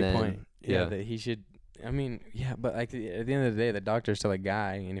that's a And great then- point. Yeah, yeah. that he should. I mean, yeah, but like at the end of the day, the doctor's still a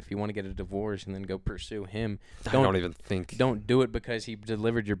guy, and if you want to get a divorce and then go pursue him, I don't even think. don't do it because he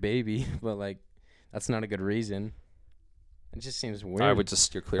delivered your baby. But like, that's not a good reason. It just seems weird. I would just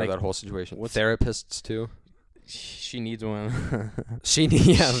steer clear Like, of that whole situation. what's- Therapists too. She needs one. She needs.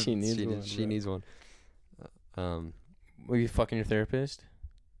 Yeah, She needs one, She bro. needs one. Were you fucking your therapist?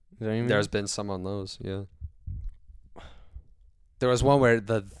 Is that what you mean? There's been some on those. Yeah. There was one where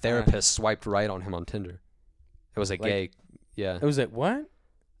the therapist swiped right on him on Tinder. It was a Like- gay. Yeah. It was like what?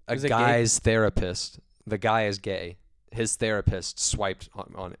 A was a gay- guy's therapist. The guy is gay. His therapist swiped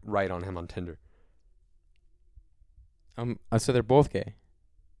on right on him on Tinder. So they're both gay,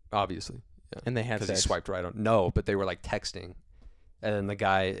 Obviously. and they had Because he sex. swiped right on. No, but they were like texting, and then the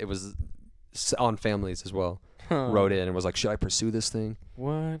guy, it was on Families as well, Huh. wrote in and was like, "Should I pursue this thing?"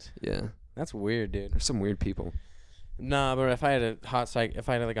 What? Yeah, That's weird, dude. there's some weird people. Nah, but if I had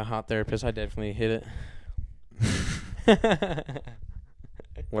like a hot therapist, I'd definitely hit it.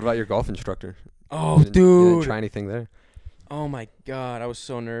 What about your golf instructor? Oh, You didn't dude. try anything there? Oh my god, I was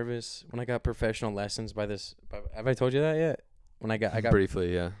so nervous when I got professional lessons by this. Have I told you that yet? When I got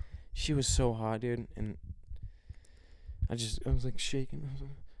Briefly, yeah. she was so hot, dude, and I was like shaking, I was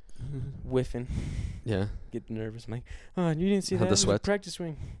like whiffing, Yeah. getting nervous. I'm like, oh, you didn't see Had that? the It was a sweats? practice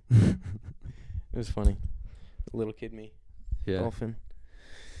swing. It was funny. The little kid me Yeah. golfing.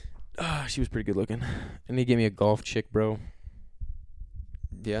 Ah, she was pretty good looking, and he gave me a golf chick, bro.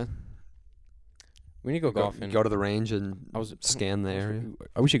 Yeah. We need to go golfing. Go to the range and I was scan the area.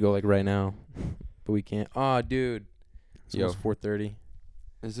 We should go like right now, but we can't. Oh, dude, it's Yo. almost 4:30.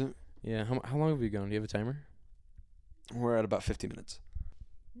 Is it? Yeah. How long have we gone? Do you have a timer? We're at about 50 minutes.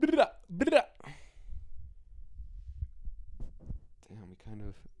 Damn, Damn, we kind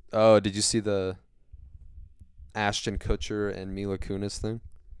of. Oh, did you see the Ashton Kutcher and Mila Kunis thing?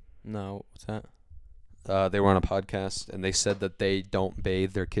 No, what's that? They were on a podcast and they said that they don't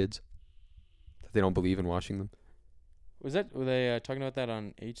bathe their kids. That they don't believe in washing them. Were they talking about that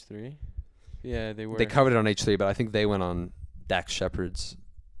on H3? Yeah, they were. They covered it on H3, but I think they went on Dax Shepard's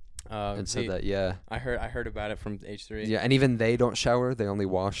and said that, yeah. I heard about it from H3. Yeah, and even they don't shower. They only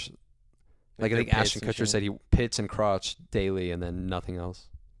wash. Like I their think pits Ashton and Kutcher shit. said he pits and crotch daily and then nothing else.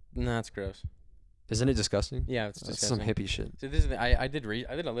 Nah, it's gross. Isn't it disgusting? Yeah, it's That's disgusting. some hippie shit. So this is I did a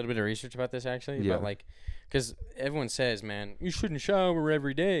little bit of research about this actually. Yeah. But like, because everyone says, man, you shouldn't shower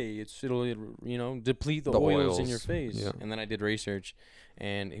every day. It'll deplete the oils in your oils, face. yeah. And then I did research,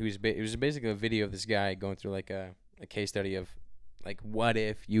 and it was basically a video of this guy going through like a case study of like, what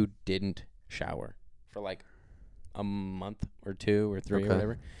if you didn't shower for like a month or 2 or 3 or Okay.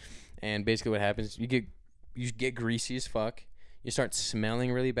 whatever, and basically what happens, you get greasy as fuck, you start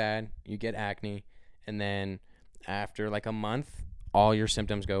smelling really bad, you get acne, and then after like a month, all your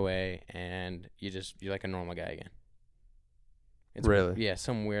symptoms go away, and you're like a normal guy again. It's Really? Yeah,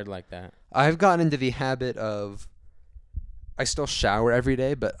 some weird like that. I've gotten into the habit of I still shower every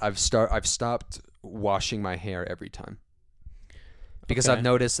day, but I've stopped washing my hair every time. Because Okay. I've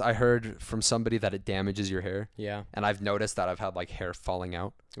noticed, I heard from somebody that it damages your hair, Yeah. and I've noticed that I've had like hair falling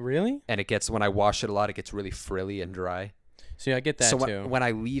out, Really? and it gets when I wash it a lot, it gets really frilly and dry. See, I get that So too. when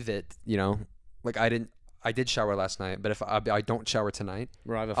I leave it, like I did shower last night, but if I don't shower tonight,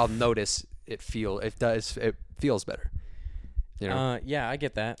 Bro, I have a I'll notice it feels better. yeah, I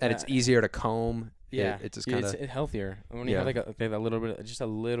get that. And it's easier to comb. Yeah, it just dude, kind it's of. healthier when you Yeah. have like a little bit, just a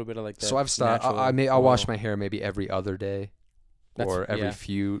little bit of like that. So I've stopped. I'll wash my hair maybe every other day, or every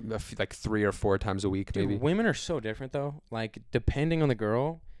like 3 or 4 times a week Dude, maybe. women are so different though. Like depending on the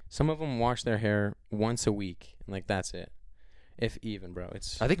girl, some of them wash their hair once a week, and like that's it, if even, bro.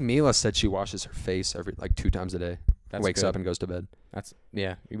 It's I think Mila said she washes her face every like 2 times a day. that's Wakes good. up and goes to bed. That's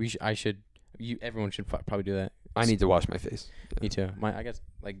yeah. I should. Everyone should probably do that. I need to wash my face. Me too. I guess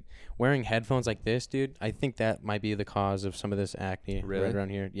like wearing headphones like this, dude. I think that might be the cause of some of this acne Really? right around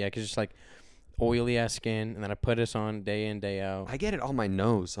here. Yeah, because it's like oily ass skin, and then I put this on day in day out. I get it on my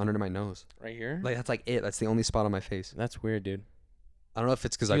nose, under my nose. Right here. Like that's like it. That's the only spot on my face. That's weird, dude. I don't know if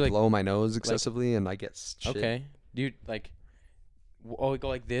it's because You I like- blow my nose excessively and I get shit. Okay, dude. Like, we go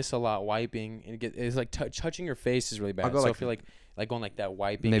like this a lot, wiping, and it's like touching your face is really bad. I'll go So like- I feel like going like that,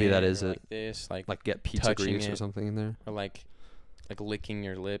 wiping. Maybe it, that or is like it. this, Like get pizza touching grease or it. something in there. or like licking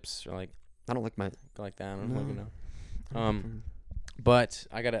your lips, or like I don't like my. go like that. I don't fucking know. I don't like my- But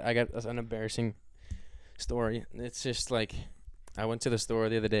I got an embarrassing story. It's just like I went to the store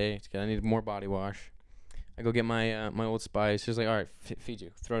the other day. 'Cause I needed more body wash. I go get my my Old Spice. She's like, all right, feed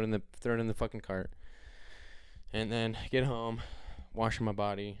you. Throw it in the fucking cart. And then get home, washing my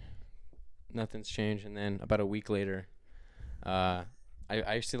body. Nothing's changed. And then about a week later, I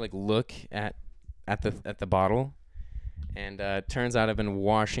used to like look at the bottle. And turns out I've been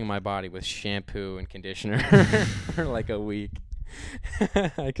washing my body with shampoo and conditioner for like a week.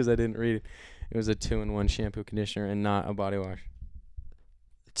 Because I didn't read it. It was a 2-in-1 shampoo conditioner and not a body wash.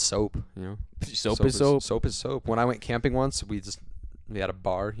 It's soap, Soap is soap. Soap is soap. When I went camping once, we had a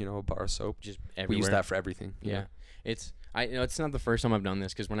bar, a bar of soap. Just everywhere. We use that for everything. Yeah. It's not the first time I've done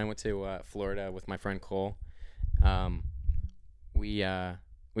this, because when I went to Florida with my friend Cole,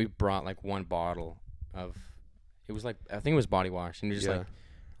 we brought like one bottle of, it was like, I think it was body wash, and you're just like,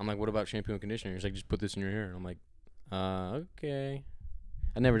 I'm like, what about shampoo and conditioner? He's like, just put this in your hair. And I'm like, okay.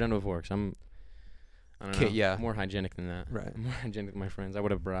 I've never done it before, because I don't know. Yeah. More hygienic than that. Right. More hygienic than my friends. I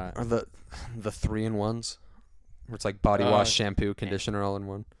would have brought. Or the 3-in-1s, where it's like body wash, shampoo, conditioner all in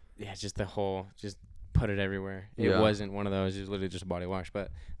one. Yeah, just the whole, just put it everywhere. It Yeah. wasn't one of those. It was literally just a body wash. But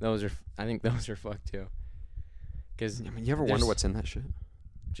those are, I think those are fucked too. Because I mean, you ever wonder what's in that shit?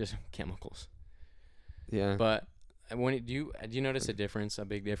 just chemicals. Yeah. But when do you notice a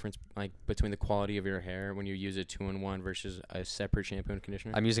big difference, like between the quality of your hair when you use a 2-in-1 versus a separate shampoo and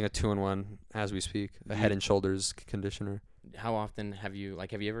conditioner? I'm using a 2-in-1 as we speak. A Head and Shoulders conditioner. How often have you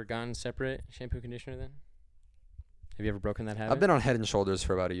ever gotten separate shampoo and conditioner then? Have you ever broken that habit? I've been on Head and Shoulders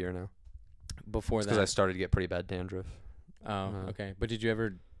for about a year now. Before Because that. I started to get pretty bad dandruff. Oh, okay. But did you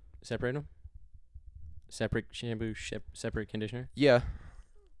ever separate them? Separate shampoo, separate conditioner? Yeah.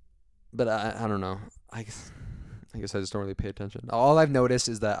 But I don't know. I guess I just don't really pay attention. All I've noticed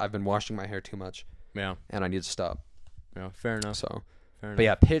is that I've been washing my hair too much. Yeah. And I need to stop. Yeah, fair enough. So, Fair enough. but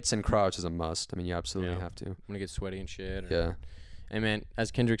yeah, pits and crotch is a must. I mean, you absolutely Yeah. have to. I'm gonna get sweaty and shit. Yeah. Hey man,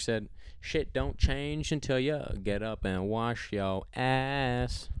 as Kendrick said, shit don't change until you get up and wash your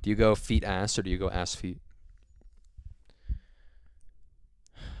ass. Do you go feet ass or do you go ass feet?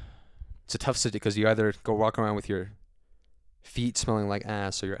 It's a tough situation because you either go walk around with your feet smelling like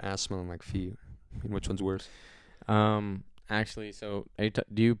ass or your ass smelling like feet. I mean, which one's worse? Actually, so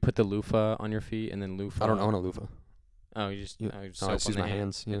do you put the loofah on your feet and then loofah? I don't own a loofah. Oh, you just Yeah. oh, you just No, I soap just on use the my hand.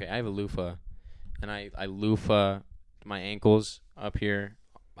 hands. Yeah. Okay, I have a loofah, and I loofah my ankles up here.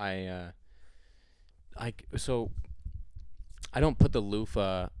 So I don't put the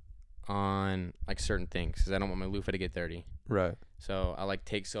loofah on like certain things because I don't want my loofah to get dirty. Right. So I like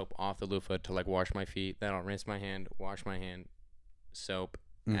take soap off the loofah to like wash my feet. Then I'll rinse my hand, wash my hand, soap,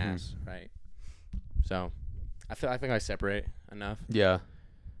 Mhm. ass, right? So I think I separate enough. Yeah.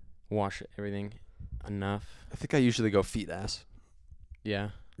 Wash everything enough. I think I usually go feet ass. Yeah.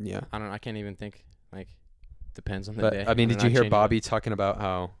 Yeah. I don't know. I can't even think. Like, depends on the But day. I mean, And did you I hear change it up. Bobby talking about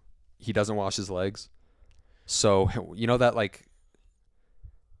how he doesn't wash his legs? So you know that like,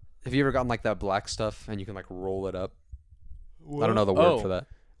 have you ever gotten like that black stuff and you can like roll it up? I don't know the word for that.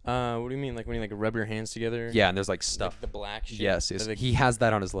 What do you mean? Like when you like rub your hands together? Yeah, and there's like Like stuff. the black shit. Yes, That, yes. like, He has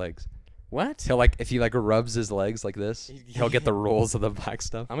that on his legs. What? He'll like if he like rubs his legs like this, he'll get the rolls of the black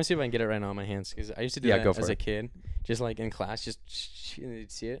stuff. I'm gonna see if I can get it right now on my hands because I used to do Yeah, that go for as it. a kid, just like in class, just you'd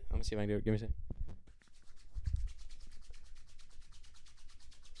see it. I'm gonna see if I can do it. Give me a second.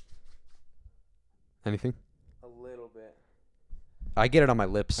 Anything? A little bit. I get it on my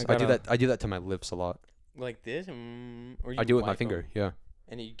lips. I I do gotta- that. I do that to my lips a lot. Like this, or you I do it with my wipe finger. 'em Yeah.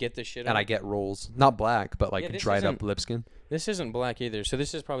 and you get the shit. And out. I get rolls, not black, but like Yeah, this dried up isn't- lip skin. This isn't black either, so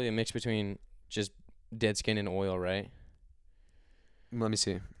this is probably a mix between just dead skin and oil, right? Let me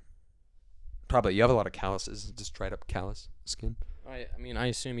see. Probably you have a lot of calluses, just dried up callus skin. I mean, I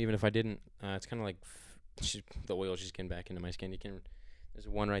assume even if I didn't, it's kind of like the oil's just getting back into my skin. There's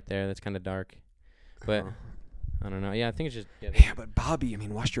one right there that's kind of dark, but I don't know. Yeah, I think it's just. Yeah, but Bobby, I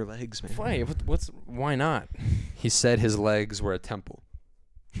mean, wash your legs, man. Why? Why not? He said his legs were a temple.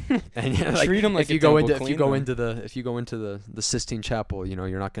 And yeah, Treat 'em like if a you go temple, into clean them. if you go into the Sistine Chapel, you know,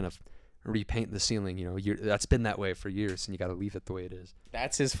 you're not gonna repaint the ceiling. You know, that's been that way for years, and you got to leave it the way it is.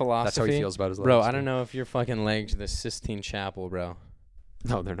 That's his philosophy. That's how he feels about his legs. Bro, I don't know if your fucking legs are the Sistine Chapel, bro.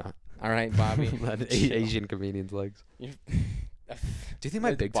 No, they're not. All right, Bobby. Chill. Asian comedian's legs. Do you think my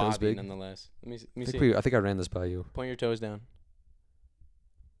It's big toe's Bobby, big? nonetheless. Let me see. I think I ran this by you. Point your toes down.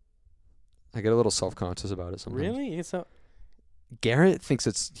 I get a little self-conscious about it sometimes. Really? You get so. Garrett thinks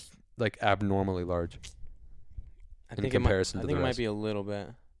it's like abnormally large, I in think comparison I to think the it might rest. be a little bit.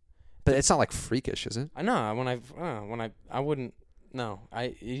 but it's not like freakish, is it? I know I wouldn't. No,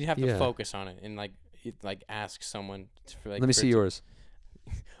 you have to Yeah. focus on it and like ask someone. For, Let me see yours.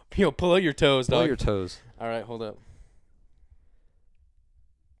 Yo, pull out your toes, Pull dog. your toes. All right, hold up.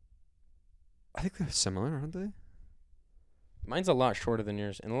 I think they're similar, aren't they? Mine's a lot shorter than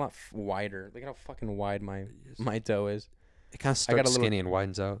yours and a lot wider. Look at how fucking wide my toe is. It kind of I got a starts little- skinny and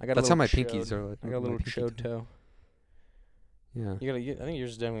widens out. I got a That's how my little pinkies chode. are. Like, I got a my little pinky chode toe. Yeah. I think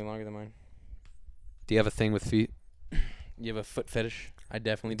yours is definitely longer than mine. Do you have a thing with feet? You have a foot fetish? I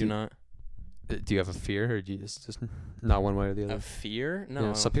definitely do Do- not. Do you have a fear, or do you just not one way or the other? A fear? No. Yeah,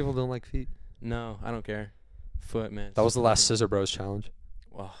 I some don't- people don't like feet. No, I don't care. Foot, man. That was the last fucking- Scissor Bros challenge.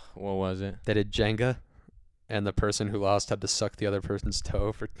 What was it? They did Jenga, and the person who lost had to suck the other person's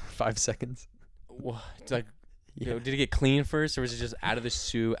toe for 5 seconds. What? Like, Yeah. yo, did it get clean first, or was it just out of the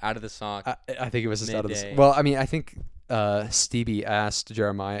shoe, out of the sock? I think it was just out of this. Midday. Well, I mean, I think Stevie asked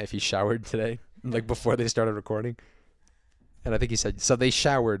Jeremiah if he showered today, like before they started recording. And I think he said, so they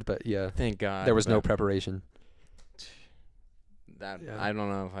showered, but yeah, Thank God. there was no but preparation. That Yeah. I don't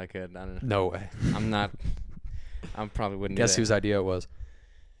know if I could. I don't know. No way. I'm not. I probably wouldn't. Guess do whose idea it was?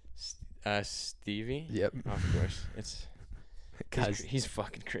 that. Stevie. Yep. Of course. Guys. He's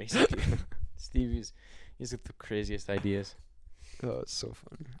fucking crazy, dude. He's got the craziest ideas. Oh, it's so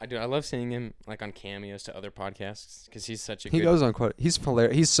funny. I love seeing him like on cameos to other podcasts because he's such a He good. goes on quite. He's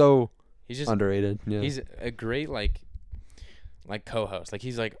hilarious. He's so He's just. underrated. Yeah. He's a great like co-host. Like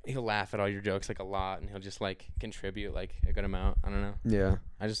he'll laugh at all your jokes like a lot, and he'll just like contribute like a good amount. I don't know. yeah.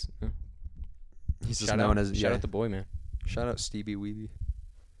 I just He's just shout known out, as shout out the boy, man. Shout out Stevie Weeby.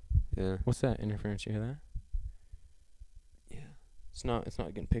 Yeah. What's that interference? You hear that? Yeah. It's not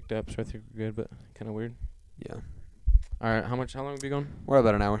getting picked up, so I think we're good, but kind of weird. Yeah. All right, how long have we been going? We're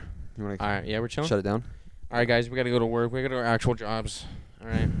about an hour. You want All to right, yeah, we're chilling. shut it down? All right, guys, we gotta go to work. We gotta do our actual jobs. All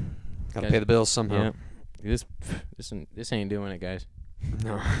right. Gotta Guys, pay the bills somehow. Yeah. This ain't doing it, guys.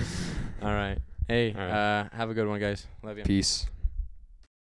 No. All right. Hey, All right. have a good one, guys. Love you. Peace.